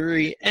his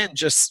injury and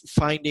just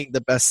finding the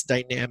best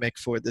dynamic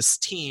for this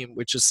team,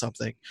 which is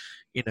something,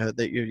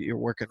 that you're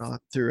working on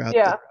throughout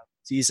the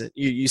season.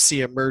 You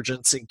see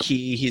emergence in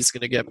Key. He's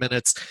going to get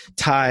minutes.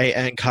 Ty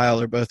and Kyle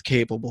are both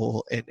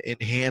capable in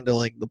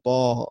handling the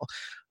ball.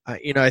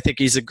 I think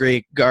he's a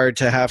great guard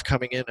to have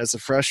coming in as a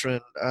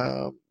freshman.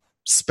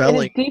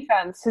 Spelling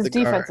his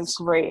defense is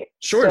great.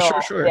 Sure.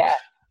 Yeah.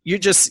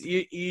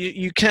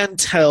 you can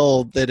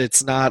tell that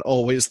it's not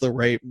always the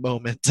right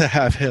moment to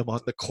have him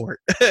on the court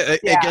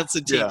against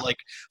a team like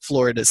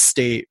Florida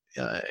State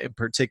in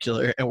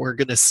particular, and we're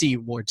going to see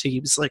more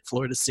teams like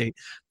Florida State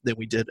than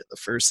we did in the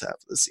first half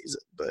of the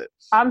season. But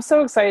I'm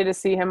so excited to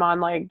see him on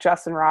like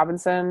Justin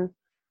Robinson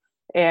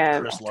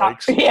and Chris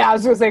Likes. Yeah, I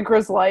was going to say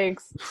Chris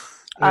Likes.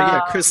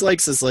 Chris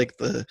Likes is like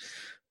the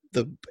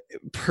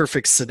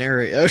perfect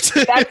scenario.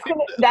 That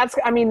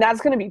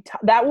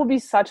will be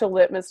such a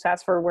litmus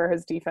test for where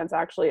his defense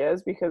actually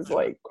is, because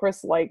like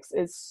Chris Likes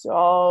is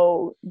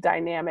so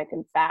dynamic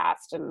and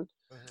fast, and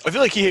I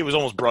feel like he was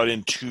almost brought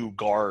in to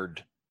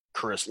guard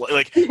Chris,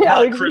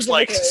 not Chris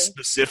Likes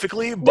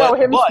specifically, but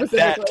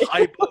that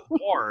type of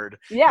guard.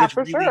 Yeah, that's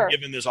for really sure.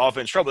 Giving this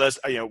offense trouble. That's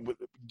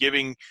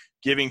giving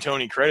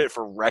Tony credit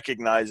for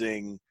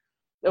recognizing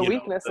the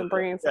weakness and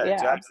bringing. Exactly.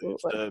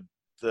 Absolutely.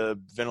 The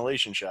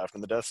ventilation shaft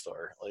in the Death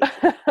Star.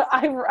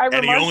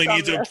 And he only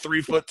needs a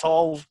 3-foot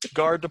tall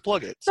guard to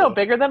plug it. So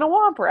bigger than a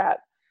Womp Rat.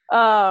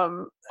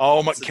 Oh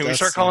my! Can we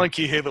start calling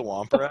Kihei the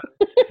Womp Rat?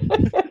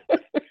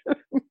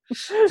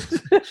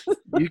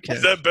 You can.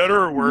 Is that better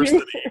or worse than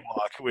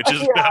Ewok, which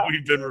is how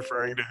we've been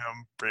referring to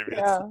him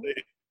previously?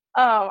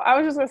 Yeah. I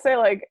was just gonna say,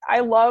 like, I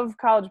love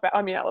college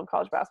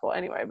basketball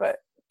anyway, but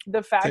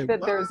the fact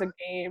that there's a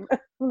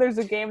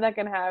game that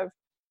can have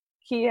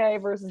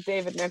Kihei versus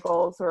David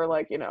Nichols, who are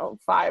like,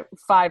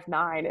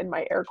 5'9" in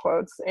my air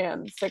quotes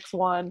and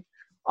 6'1"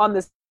 on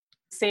the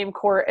same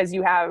court as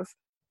you have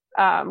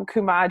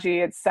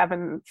Kumaji at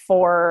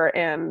 7'4"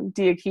 and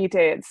Diakite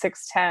at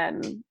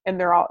 6'10", and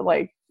they're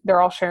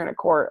all sharing a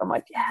court. I'm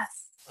like,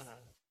 yes,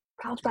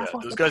 college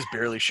basketball. Those guys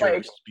barely share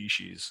a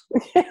species.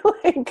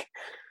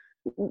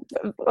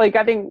 like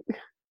I think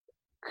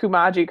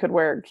Kumaji could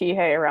wear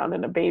Kihei around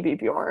in a baby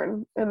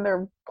Bjorn, and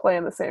they're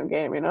playing the same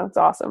game. It's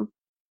awesome.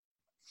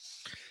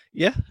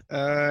 Yeah,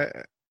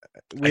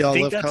 we all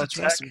love college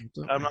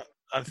basketball.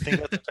 I think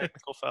that's a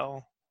technical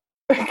foul.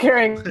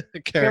 Carrying a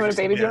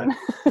baby Bjorn.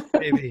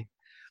 Maybe.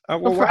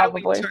 Well, why don't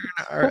we turn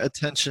our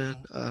attention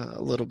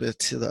a little bit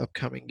to the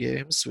upcoming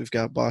games? We've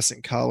got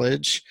Boston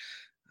College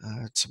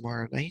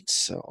tomorrow night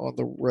on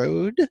the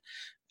road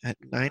at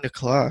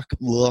 9:00.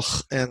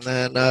 Ugh. And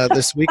then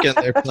this weekend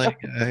they're playing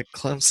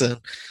Clemson.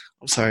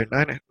 I'm sorry,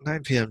 9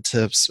 p.m.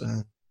 tips.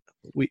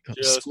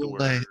 School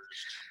night.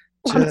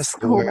 Just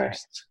the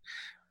worst.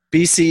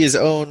 BC is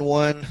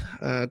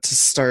 0-1 to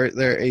start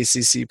their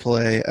ACC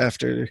play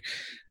after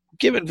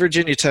giving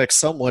Virginia Tech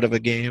somewhat of a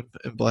game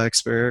in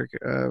Blacksburg.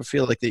 I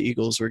feel like the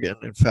Eagles were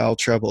getting in foul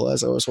trouble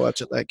as I was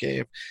watching that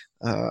game.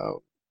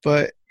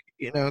 But,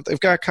 they've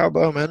got Kai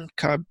Bowman,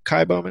 and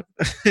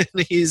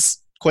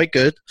he's quite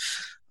good.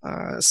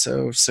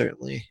 So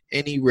certainly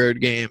any road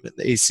game in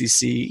the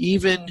ACC,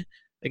 even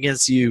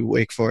against you,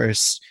 Wake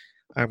Forest,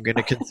 I'm going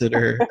to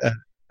consider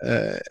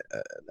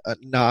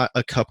not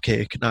a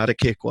cupcake, not a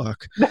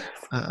cakewalk.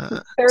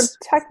 They're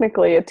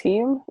technically a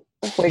team,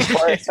 Wake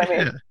Forest. I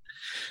mean,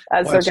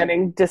 as they're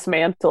getting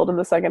dismantled in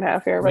the second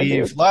half here.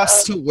 We've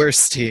lost to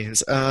worse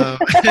teams. Anyway,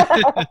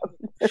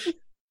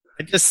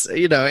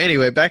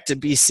 back to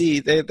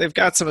BC. They've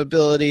got some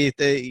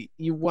ability.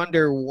 You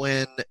wonder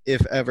when,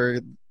 if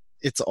ever,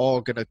 it's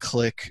all going to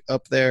click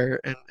up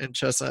there in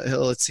Chestnut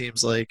Hill. It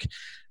seems like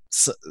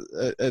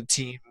a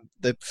team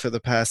that for the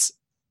past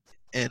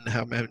and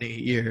how many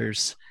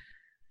years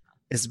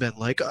has been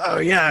like, oh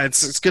yeah,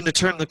 it's going to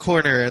turn the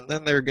corner, and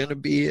then they're going to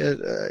be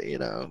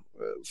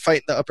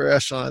fighting the upper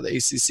echelon of the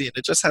ACC, and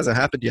it just hasn't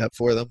happened yet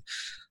for them.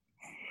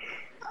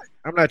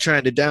 I'm not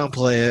trying to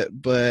downplay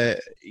it,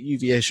 but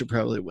UVA should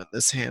probably win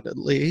this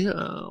handedly.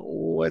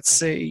 What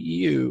say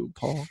you,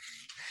 Paul?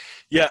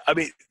 Yeah, I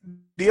mean,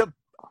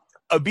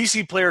 a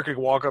BC player could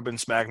walk up and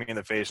smack me in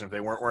the face, and if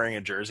they weren't wearing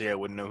a jersey, I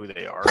wouldn't know who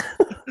they are.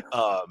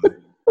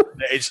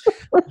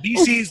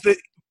 BC's the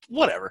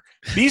whatever.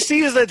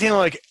 BC is that team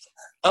like,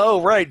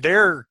 oh right,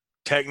 they're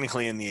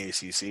technically in the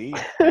ACC.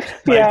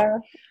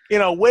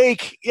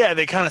 Wake,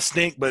 they kind of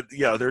stink, but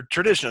they're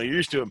traditional. You're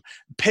used to them.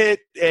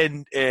 Pitt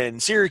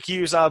and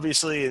Syracuse,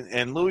 obviously,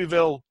 and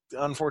Louisville,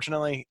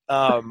 unfortunately.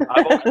 I've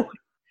always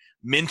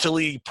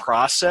mentally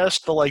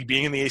processed the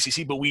being in the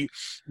ACC, but we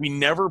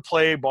never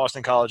play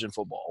Boston College in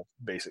football.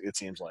 Basically, it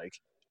seems like.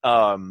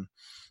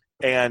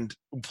 And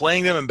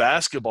playing them in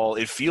basketball,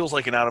 it feels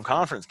like an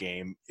out-of-conference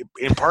game,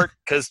 in part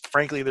because,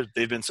 frankly,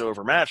 they've been so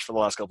overmatched for the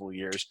last couple of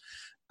years.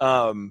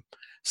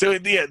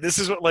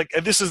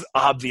 This is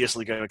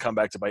obviously going to come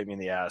back to bite me in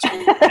the ass. Can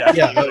you tone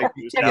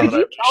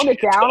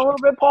it down a little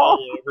bit, Paul?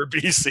 All over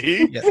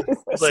BC. Yeah.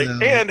 It's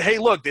and hey,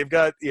 look, they've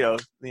got the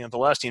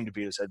last team to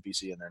beat us had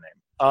BC in their name.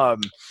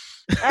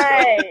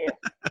 Hey,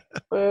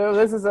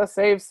 this is a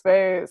safe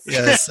space.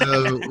 Yeah,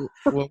 so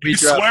when we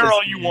swear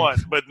all you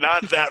want, but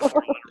not that.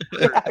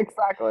 Yeah,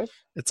 exactly.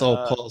 It's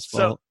all Paul's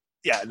fault.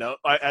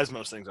 As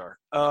most things are.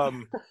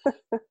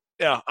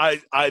 Yeah,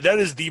 I that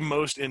is the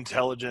most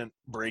intelligent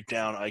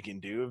breakdown I can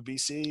do of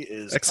BC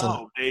is,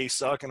 excellent. They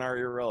suck and are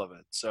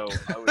irrelevant. So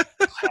I would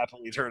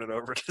happily turn it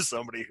over to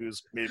somebody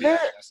who's maybe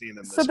seen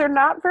them. So they're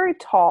not very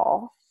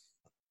tall,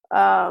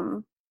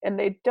 and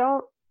they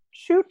don't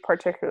shoot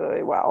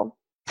particularly well.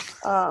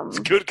 It's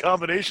a good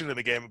combination in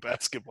the game of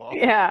basketball.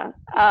 Yeah.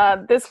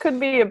 This could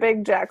be a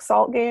big Jack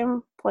Salt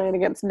game, playing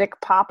against Nick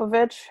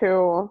Popovich,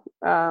 who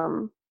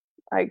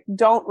I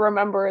don't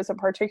remember as a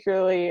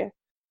particularly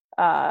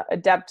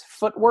adept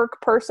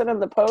footwork person in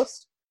the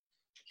post.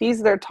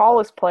 He's their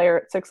tallest player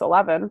at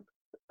 6'11".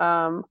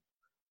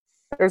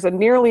 There's a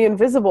nearly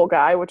invisible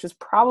guy, which is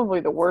probably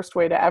the worst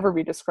way to ever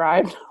be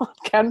described on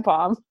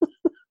KenPom,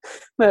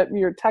 that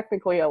you're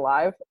technically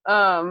alive,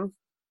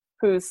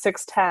 who's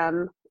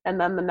 6'10", and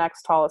then the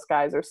next tallest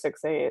guys are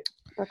 6'8".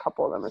 A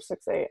couple of them are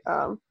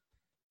 6'8".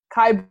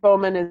 Kai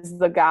Bowman is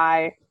the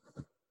guy.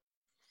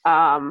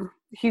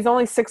 He's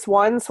only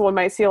 6'1", so we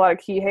might see a lot of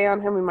Kihei on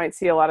him. We might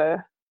see a lot of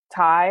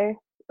Ty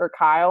or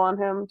Kyle on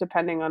him,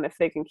 depending on if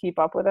they can keep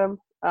up with him.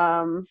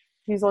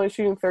 He's only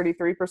shooting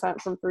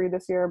 33% from three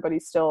this year, but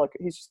he's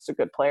just a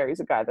good player. He's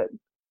a guy that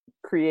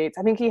creates.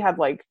 I think he had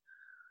like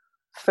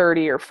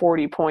 30 or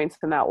 40 points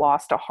in that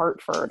loss to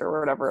Hartford or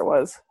whatever it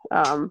was,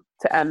 to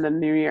end the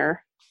new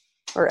year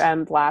or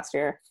end last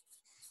year.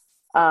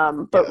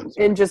 But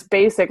in just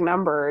basic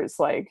numbers,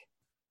 like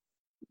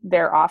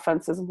their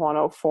offense is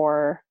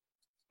 104,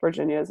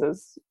 Virginia's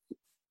is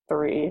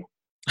 3.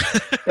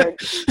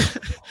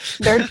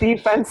 Their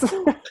defense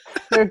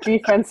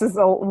is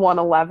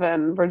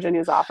 111.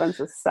 Virginia's offense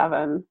is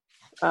 7.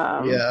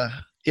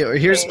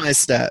 Here's my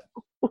stat.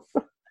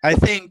 I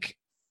think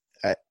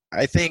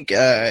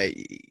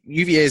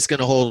UVA is going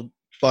to hold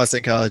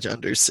Boston College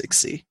under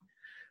 60.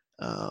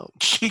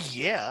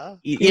 Yeah,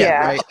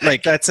 right.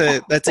 Like that's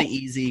an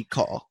easy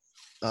call.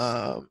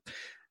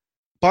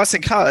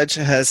 Boston College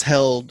has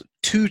held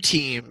 2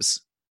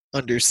 teams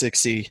under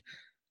 60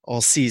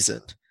 all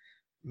season: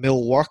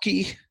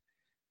 Milwaukee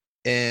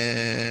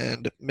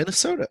and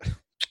Minnesota.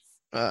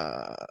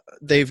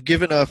 They've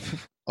given up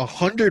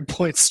 100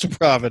 points to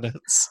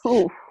Providence,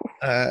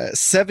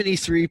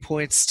 73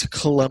 points to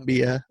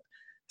Columbia,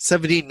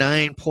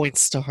 79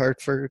 points to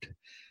Hartford,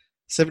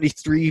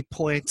 73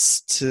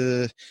 points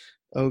to,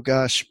 oh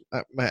gosh,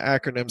 my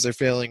acronyms are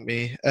failing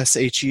me,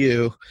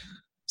 SHU,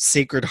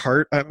 Sacred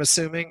Heart, I'm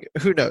assuming.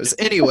 Who knows?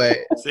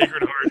 Anyway.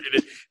 Sacred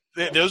Heart.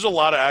 There's a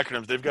lot of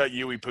acronyms. They've got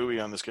Yui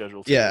Pui on the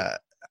schedule too. Yeah.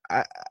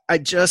 I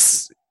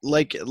just,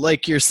 like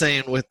you're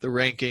saying with the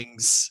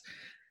rankings,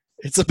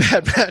 it's a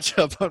bad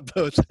matchup on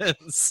both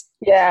ends.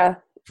 Yeah.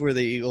 For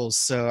the Eagles.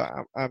 So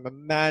I'm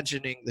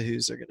imagining the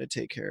Hoos are going to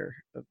take care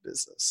of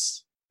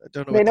business. I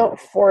don't know. They don't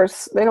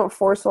force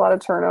a lot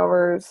of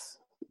turnovers.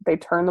 They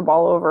turn the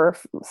ball over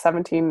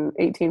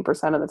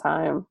 18% of the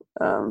time.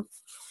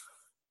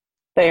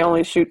 They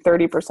only shoot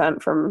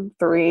 30% from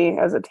 3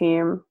 as a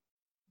team.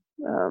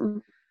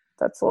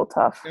 That's a little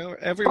tough.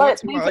 Every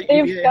once in a while,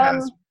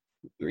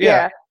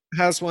 UVA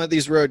has one of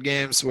these road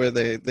games where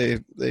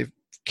they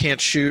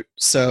can't shoot.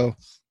 So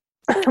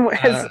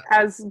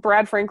as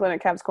Brad Franklin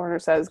at Caps Corner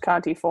says,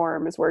 Conti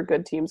Forum is where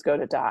good teams go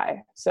to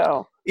die.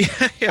 So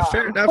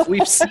fair enough.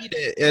 We've seen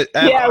it.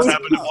 What's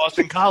happened to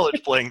Boston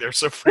College playing there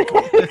so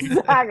frequently?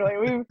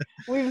 Exactly.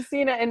 We've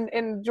seen it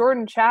in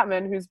Jordan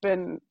Chapman, who's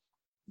been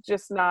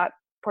just not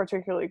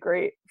particularly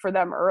great for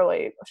them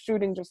early,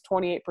 shooting just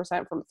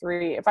 28% from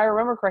 3. If I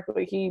remember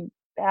correctly, he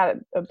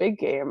had a big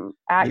game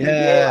at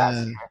UVA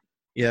last year.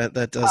 Yeah,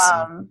 that does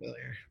sound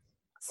familiar.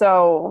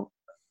 So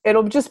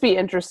it'll just be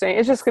interesting.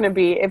 It's just going to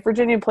be, if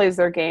Virginia plays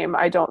their game,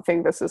 I don't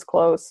think this is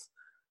close.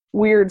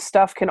 Weird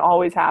stuff can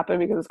always happen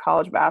because it's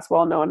college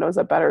basketball. No one knows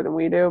that better than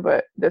we do,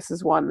 but this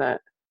is one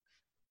that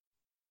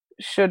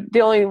the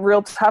only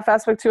real tough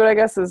aspect to it, I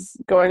guess, is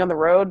going on the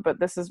road. But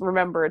this is,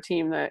 remember, a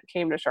team that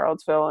came to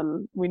Charlottesville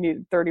and we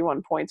needed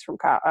 31 points from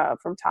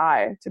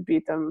Ty to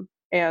beat them,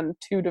 and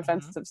 2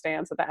 defensive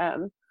stands at the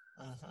end.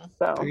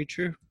 So very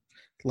true.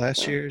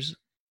 Last year's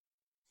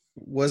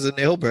was a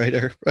nail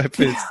biter.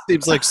 It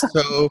seems like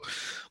so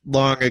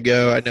long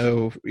ago. I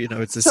know,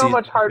 it's so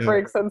much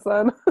heartbreak since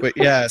then. But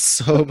yeah,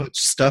 so much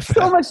stuff.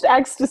 So much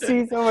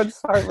ecstasy, so much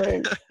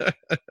heartbreak.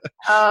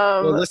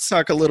 Well, let's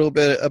talk a little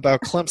bit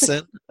about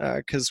Clemson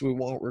because we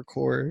won't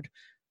record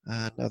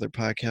another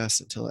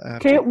podcast until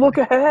after. Can't look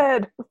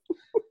ahead.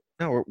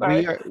 No,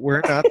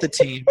 we're not the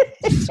team,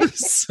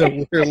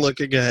 so we're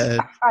looking ahead.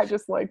 I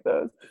just like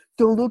those.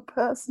 Don't look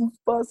past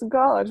Boston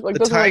College. Like, the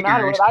doesn't really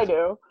matter what I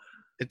do.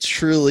 It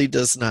truly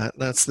does not.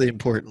 That's the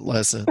important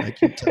lesson I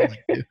keep telling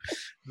you.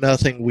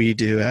 Nothing we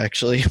do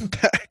actually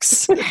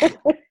impacts.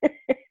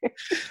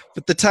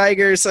 But the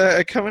Tigers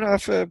coming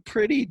off a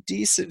pretty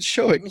decent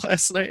showing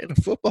last night in a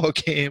football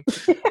game.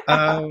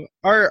 I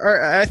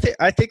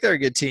think they're a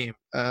good team.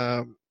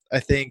 I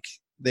think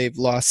they've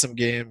lost some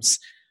games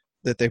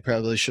that they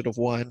probably should have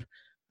won.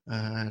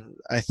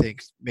 I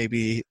think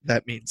maybe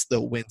that means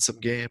they'll win some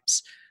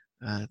games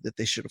that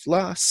they should have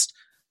lost.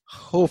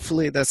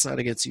 Hopefully that's not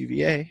against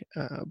UVA,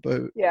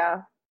 but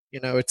yeah,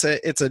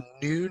 it's a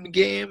noon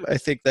game. I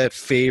think that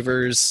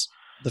favors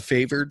the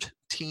favored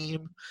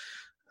team.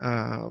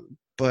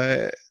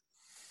 But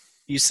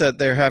you said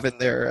they're having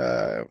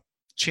their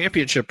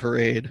championship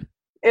parade.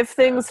 If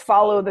things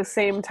follow the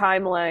same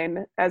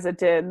timeline as it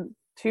did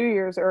 2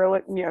 years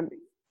early,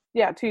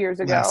 Yeah, 2 years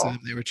ago. Last time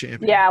they were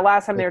champions. Yeah,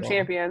 last time they were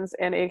champions,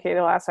 and AK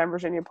the last time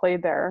Virginia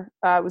played there.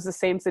 It was the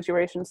same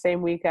situation,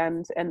 same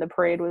weekend, and the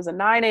parade was a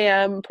 9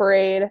 a.m.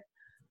 parade.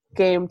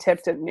 Game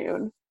tipped at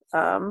noon.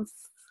 And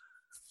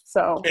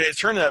it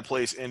turned that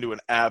place into an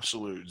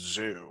absolute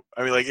zoo.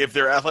 I mean, like, if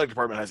their athletic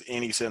department has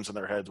any sense in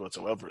their heads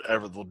whatsoever,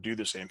 they'll do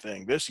the same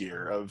thing this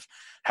year of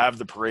have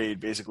the parade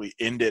basically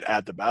end it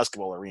at the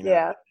basketball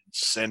arena,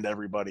 send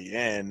everybody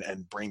in,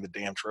 and bring the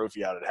damn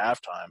trophy out at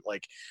halftime.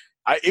 Like,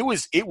 it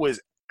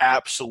was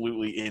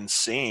absolutely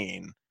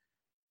insane,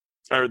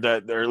 or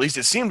at least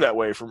it seemed that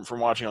way from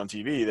watching on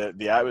TV, that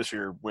the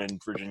atmosphere when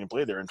Virginia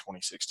played there in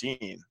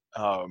 2016.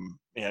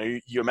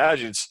 You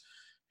imagine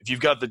if you've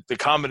got the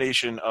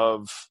combination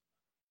of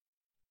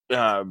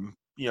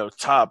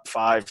top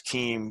 5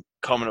 team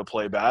coming to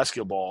play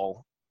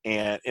basketball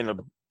and in a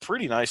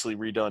pretty nicely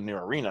redone new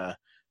arena.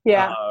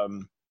 Yeah.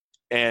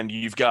 And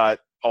you've got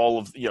all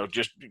of,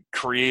 just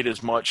create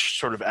as much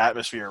sort of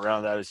atmosphere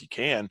around that as you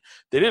can.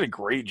 They did a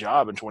great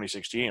job in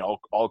 2016.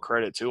 All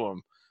credit to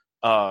them.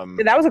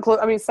 That was a close.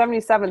 I mean,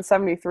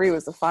 77-73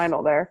 was the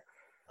final there.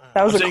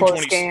 That was a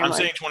close game. I'm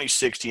saying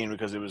 2016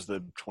 because it was the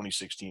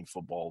 2016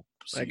 football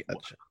season.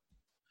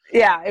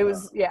 Yeah, it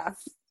was. Yeah,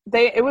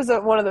 it was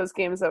one of those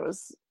games that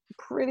was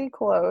pretty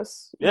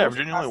close. Yeah,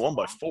 Virginia only won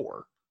by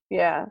 4.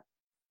 Yeah.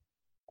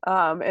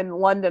 And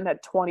London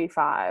had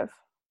 25.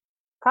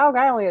 Kyle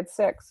Guy only had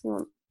 6. He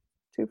went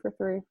 2 for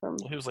 3 from.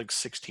 He was like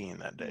 16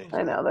 that day.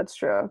 I know, that's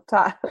true.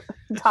 Ty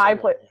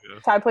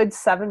played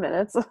 7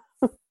 minutes.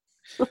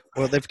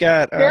 Well, they've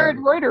got Jared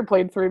Reuter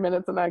played 3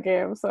 minutes in that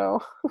game.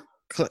 So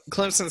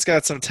Clemson's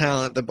got some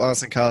talent that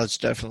Boston College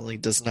definitely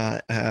does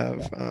not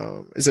have.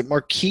 Is it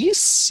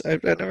Marquise? I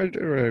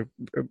never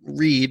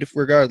read.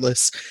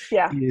 Regardless,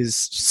 yeah, he is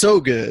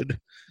so good.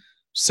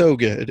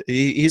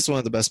 He's one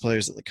of the best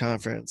players in the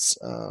conference,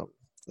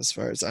 as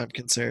far as I'm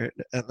concerned.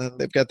 And then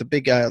they've got the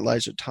big guy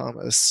Elijah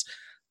Thomas.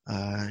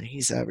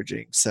 He's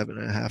averaging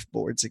 7.5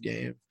 boards a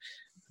game.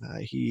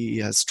 He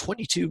has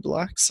 22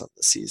 blocks on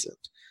the season.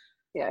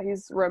 Yeah,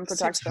 he's rim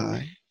protection.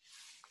 High.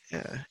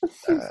 Yeah,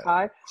 seems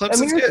high.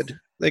 Clemson's good.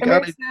 They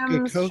got a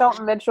good coach.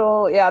 Shelton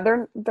Mitchell. Yeah,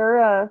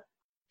 they're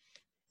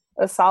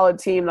a solid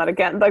team. That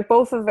again, like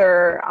both of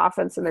their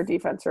offense and their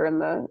defense are in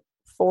the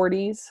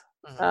 40s.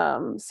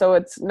 Mm-hmm. So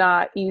it's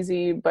not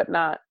easy, but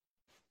not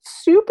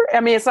super.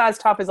 I mean, it's not as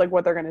tough as like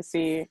what they're going to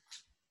see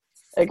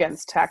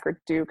against Tech or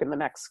Duke in the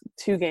next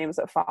 2 games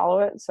that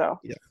follow it. So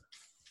yeah,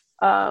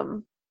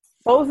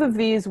 both of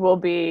these will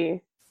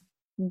be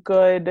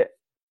good.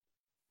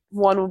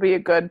 One will be a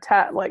good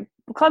test. Like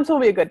Clemson will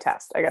be a good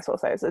test, I guess we'll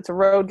say. So it's a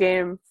road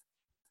game,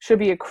 should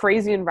be a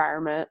crazy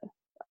environment,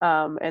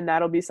 and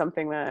that'll be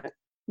something that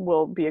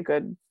will be a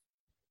good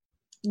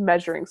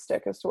measuring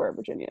stick as to where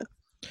Virginia.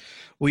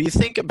 Well, you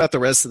think about the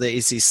rest of the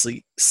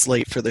AC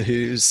slate for the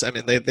Hoos. I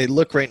mean, they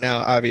look right now,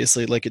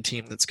 obviously, like a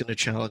team that's going to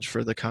challenge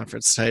for the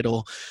conference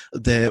title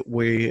that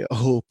we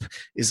hope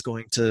is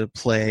going to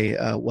play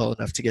well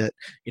enough to get,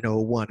 a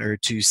 1 or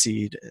 2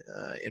 seed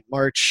in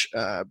March,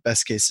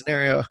 best case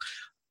scenario.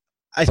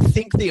 I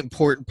think the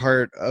important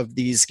part of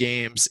these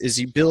games is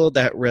you build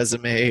that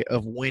resume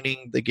of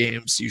winning the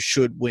games you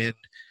should win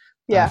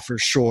for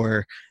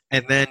sure.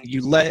 And then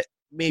you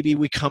maybe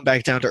we come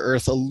back down to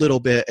earth a little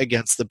bit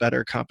against the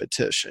better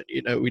competition.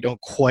 We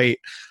don't quite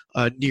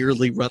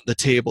nearly run the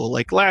table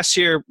like last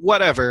year,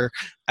 whatever,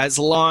 as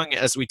long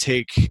as we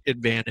take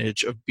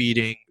advantage of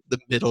beating the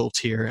middle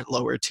tier and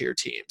lower tier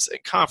teams in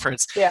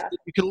conference. Yeah.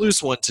 You can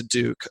lose one to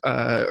Duke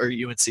or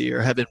UNC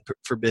or heaven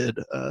forbid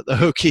the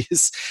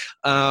Hokies.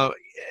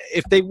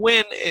 If they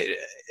win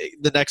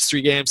the next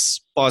 3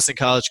 games, Boston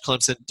College,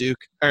 Clemson,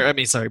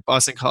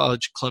 Boston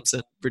College,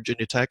 Clemson,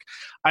 Virginia Tech,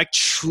 I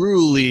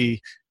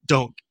truly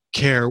don't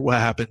care what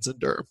happens in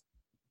Durham.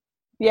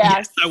 Yeah.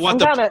 Yes, I want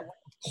them.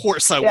 Of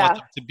course, I want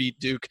them to beat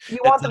Duke. You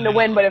want them to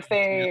win, but if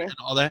they and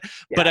all that,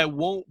 but I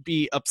won't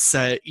be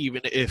upset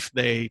even if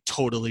they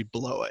totally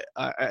blow it.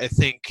 I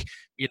think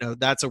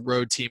that's a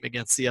road game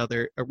against the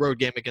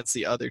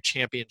other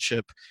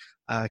championship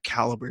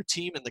caliber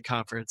team in the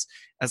conference.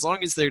 As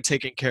long as they're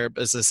taking care of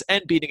business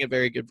and beating a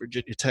very good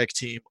Virginia Tech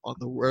team on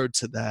the road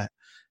to that.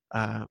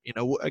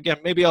 Again,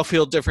 maybe I'll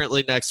feel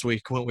differently next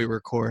week when we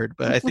record,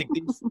 but I think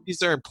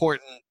these are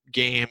important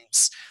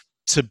games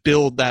to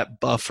build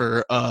that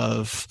buffer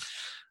of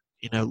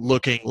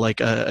looking like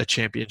a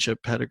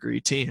championship pedigree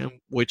team,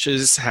 which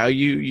is how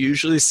you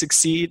usually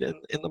succeed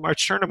in the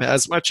March tournament.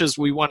 As much as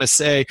we want to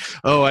say,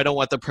 I don't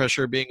want the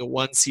pressure of being a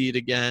 1 seed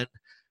again,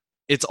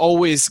 it's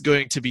always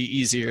going to be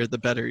easier the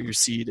better your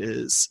seed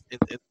is in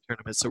the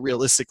tournament. So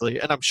realistically,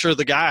 and I'm sure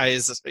the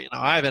guys,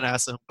 I haven't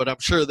asked them, but I'm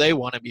sure they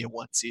want to be a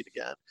 1 seed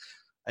again.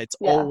 It's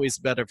always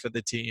better for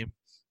the team,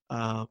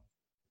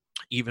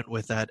 even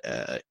with that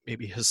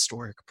maybe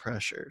historic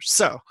pressure.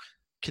 So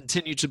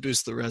continue to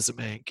boost the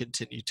resume and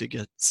continue to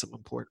get some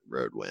important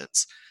road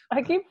wins.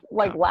 I keep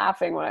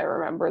laughing when I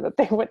remember that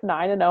they went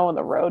 9-0 on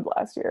the road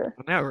last year.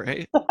 I know,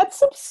 right?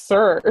 That's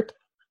absurd.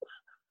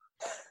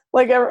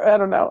 I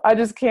don't know. I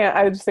just can't.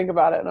 I just think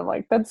about it and I'm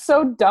like, that's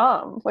so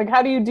dumb.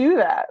 How do you do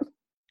that?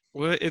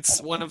 Well,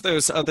 it's one of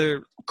those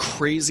other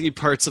crazy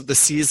parts of the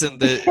season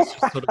that is just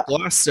sort of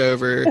glossed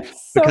over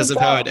because of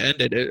how it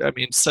ended. I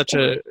mean, such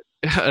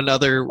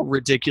another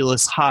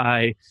ridiculous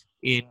high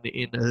in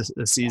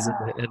a season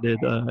that ended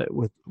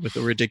with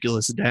a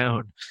ridiculous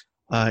down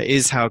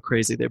is how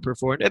crazy they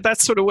performed. And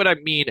that's sort of what I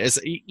mean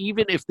is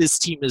even if this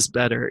team is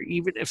better,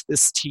 even if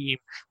this team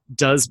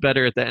does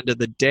better at the end of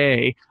the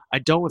day, I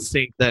don't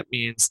think that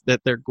means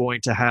that they're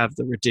going to have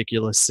the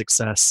ridiculous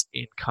success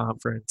in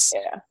conference.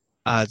 Yeah.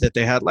 That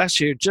they had last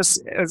year,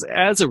 just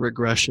as a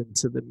regression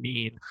to the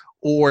mean,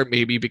 or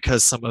maybe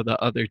because some of the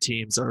other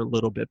teams are a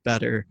little bit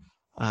better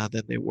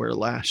than they were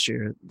last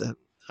year.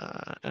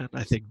 And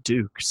I think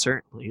Duke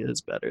certainly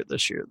is better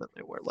this year than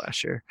they were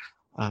last year.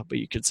 But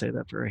you could say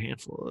that for a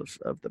handful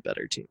of the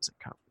better teams in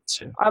conference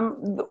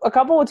too. A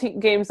couple of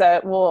games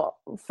that we'll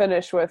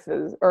finish with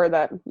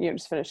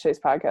just finish today's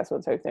podcast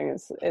with type thing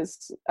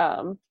is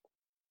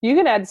you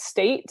can add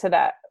State to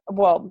that.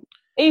 Well,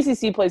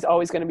 ACC play is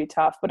always going to be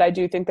tough, but I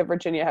do think that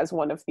Virginia has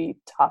one of the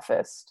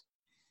toughest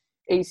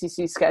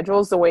ACC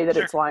schedules, the way that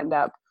it's lined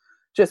up,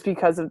 just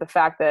because of the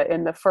fact that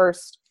in the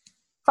first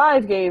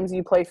 5 games,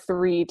 you play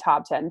 3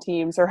 top 10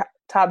 teams, or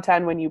top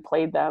 10 when you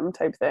played them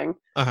type thing.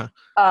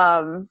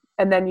 And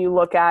then you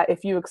look at,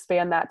 if you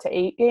expand that to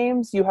 8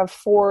 games, you have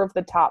 4 of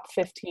the top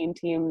 15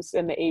 teams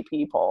in the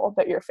AP poll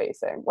that you're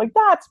facing. Like,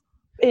 that's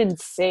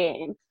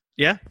insane.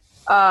 Yeah.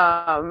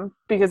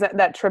 Because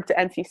that trip to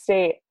NC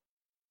State,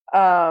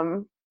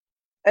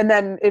 and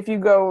then if you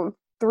go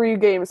 3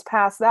 games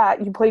past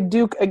that, you play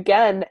Duke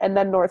again and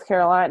then North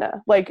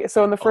Carolina. Like,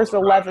 so in the first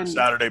 11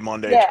 Saturday,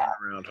 Monday,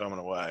 turnaround, home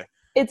and away.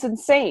 It's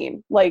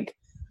insane. Like,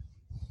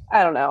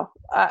 I don't know.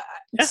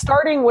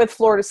 Starting with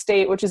Florida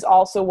State, which is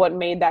also what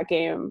made that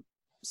game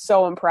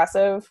so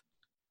impressive,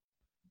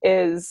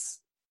 is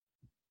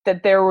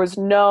that there was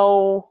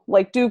no,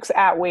 like, Duke's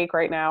at Wake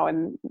right now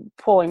and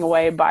pulling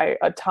away by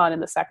a ton in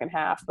the second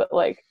half, but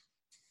like,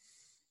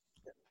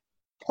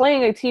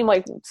 playing a team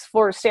like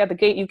Florida State at the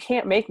gate, you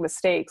can't make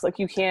mistakes. Like,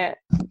 you can't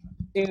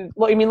do –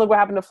 well, I mean, look what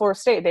happened to Florida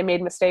State. They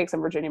made mistakes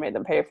and Virginia made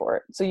them pay for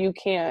it. So you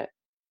can't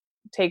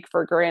take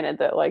for granted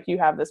that, like, you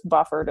have this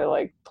buffer to,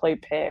 like, play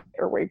Pitt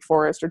or Wake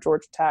Forest or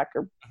Georgia Tech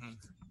or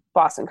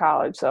Boston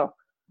College. So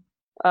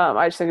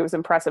I just think it was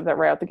impressive that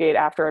right out the gate,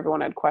 after everyone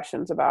had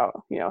questions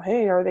about, you know,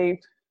 hey, are they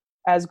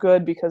as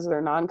good because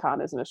their non-con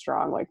isn't as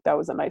strong? Like, that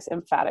was a nice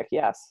emphatic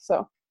yes.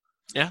 So –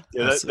 Yeah,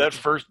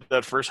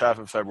 that first half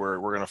of February,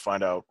 we're going to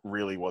find out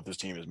really what this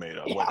team is made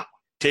of. Yeah. Like,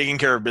 taking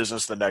care of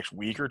business the next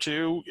week or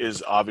 2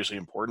 is obviously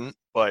important,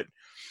 but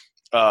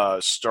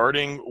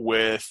starting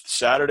with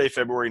Saturday,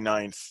 February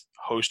 9th,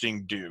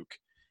 hosting Duke,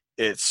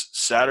 it's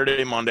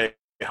Saturday, Monday,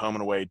 home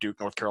and away, Duke,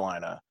 North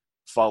Carolina,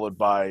 followed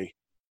by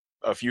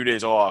a few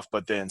days off,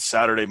 but then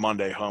Saturday,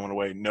 Monday, home and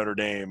away, Notre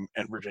Dame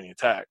and Virginia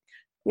Tech.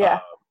 Yeah.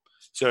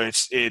 So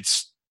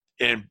it's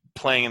and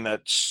playing in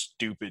that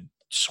stupid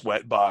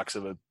sweat box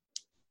of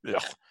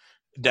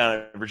down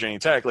at Virginia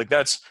Tech, like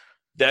that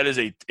is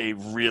a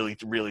really,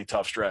 really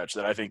tough stretch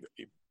that I think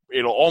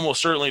it'll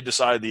almost certainly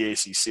decide the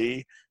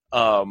ACC.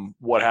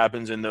 What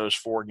happens in those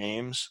 4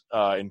 games,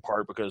 in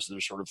part because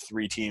there's sort of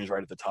 3 teams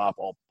right at the top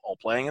all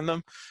playing in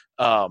them.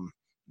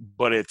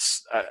 But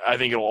I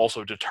think it'll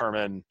also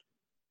determine,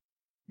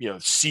 you know,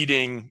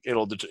 seeding.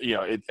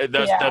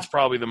 That's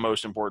probably the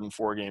most important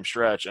 4-game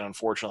stretch, and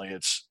unfortunately,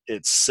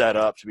 it's set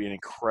up to be an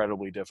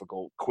incredibly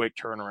difficult, quick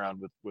turnaround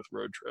with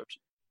road trips.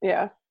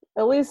 Yeah,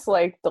 at least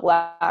like the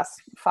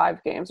last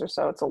 5 games or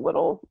so, it's a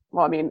little.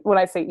 Well, I mean, when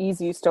I say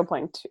easy, still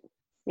playing 2.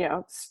 You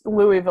know,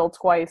 Louisville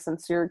twice and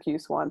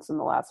Syracuse once in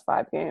the last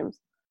 5 games.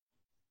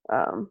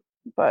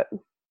 But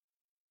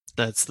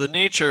that's the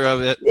nature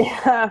of it.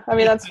 Yeah, I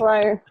mean that's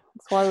why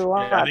we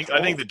watch. Yeah,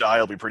 I think the die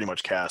will be pretty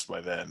much cast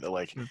by then.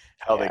 Like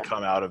how they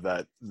come out of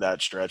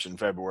that stretch in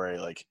February,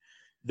 like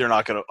they're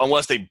not going to,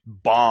 unless they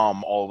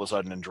bomb all of a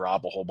sudden and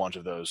drop a whole bunch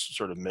of those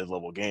sort of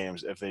mid-level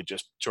games. If they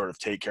just sort of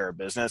take care of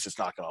business, it's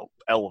not going to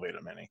elevate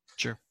them any.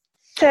 Sure.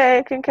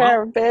 Taking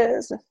care of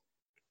business.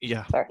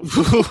 Yeah. Sorry.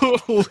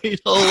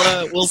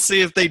 We'll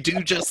see if they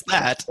do just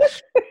that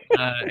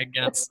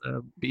against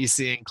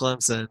BC and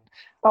Clemson.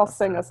 I'll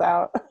sing us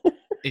out.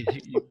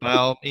 By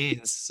all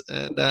means.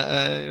 And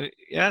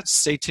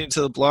stay tuned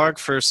to the blog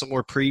for some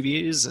more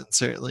previews and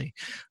certainly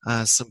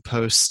some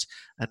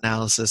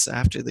post-analysis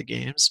after the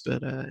games.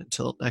 But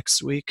until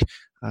next week,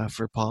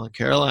 for Paul and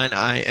Caroline,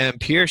 I am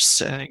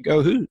Pierce, and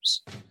go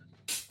Hoos.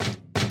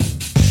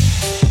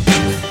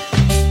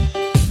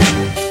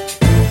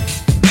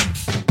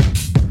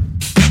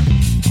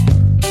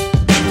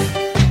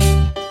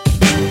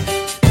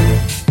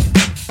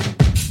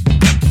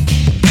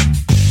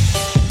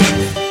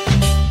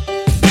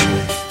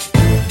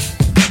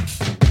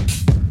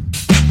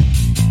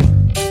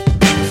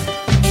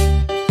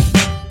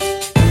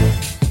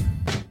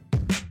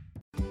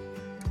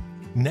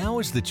 Now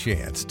is the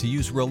chance to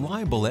use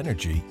reliable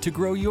energy to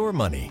grow your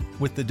money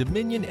with the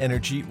Dominion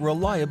Energy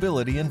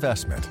Reliability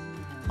Investment.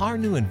 Our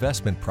new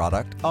investment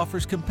product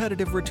offers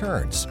competitive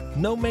returns,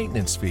 no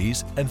maintenance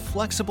fees, and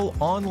flexible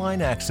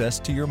online access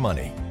to your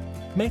money.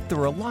 Make the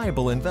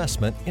reliable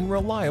investment in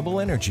reliable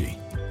energy.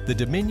 The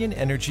Dominion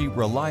Energy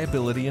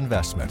Reliability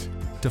Investment.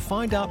 To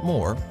find out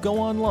more, go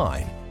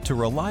online to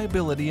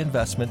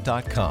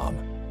reliabilityinvestment.com.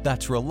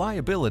 That's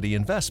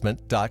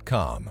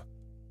reliabilityinvestment.com.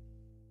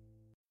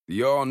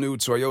 The all-new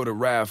Toyota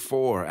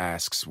RAV4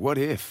 asks, what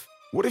if?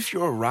 What if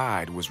your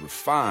ride was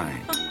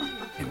refined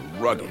and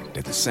rugged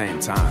at the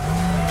same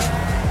time?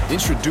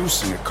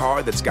 Introducing a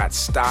car that's got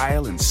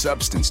style and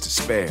substance to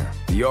spare.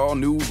 The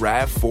all-new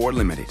RAV4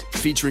 Limited,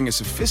 featuring a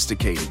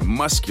sophisticated,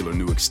 muscular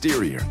new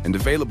exterior and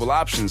available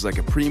options like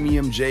a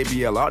premium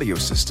JBL audio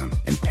system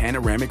and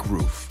panoramic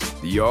roof.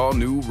 The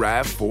all-new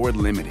RAV4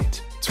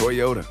 Limited.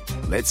 Toyota,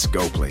 let's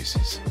go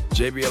places.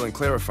 JBL and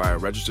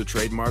Clarifier, registered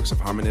trademarks of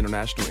Harman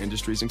International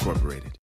Industries, Incorporated.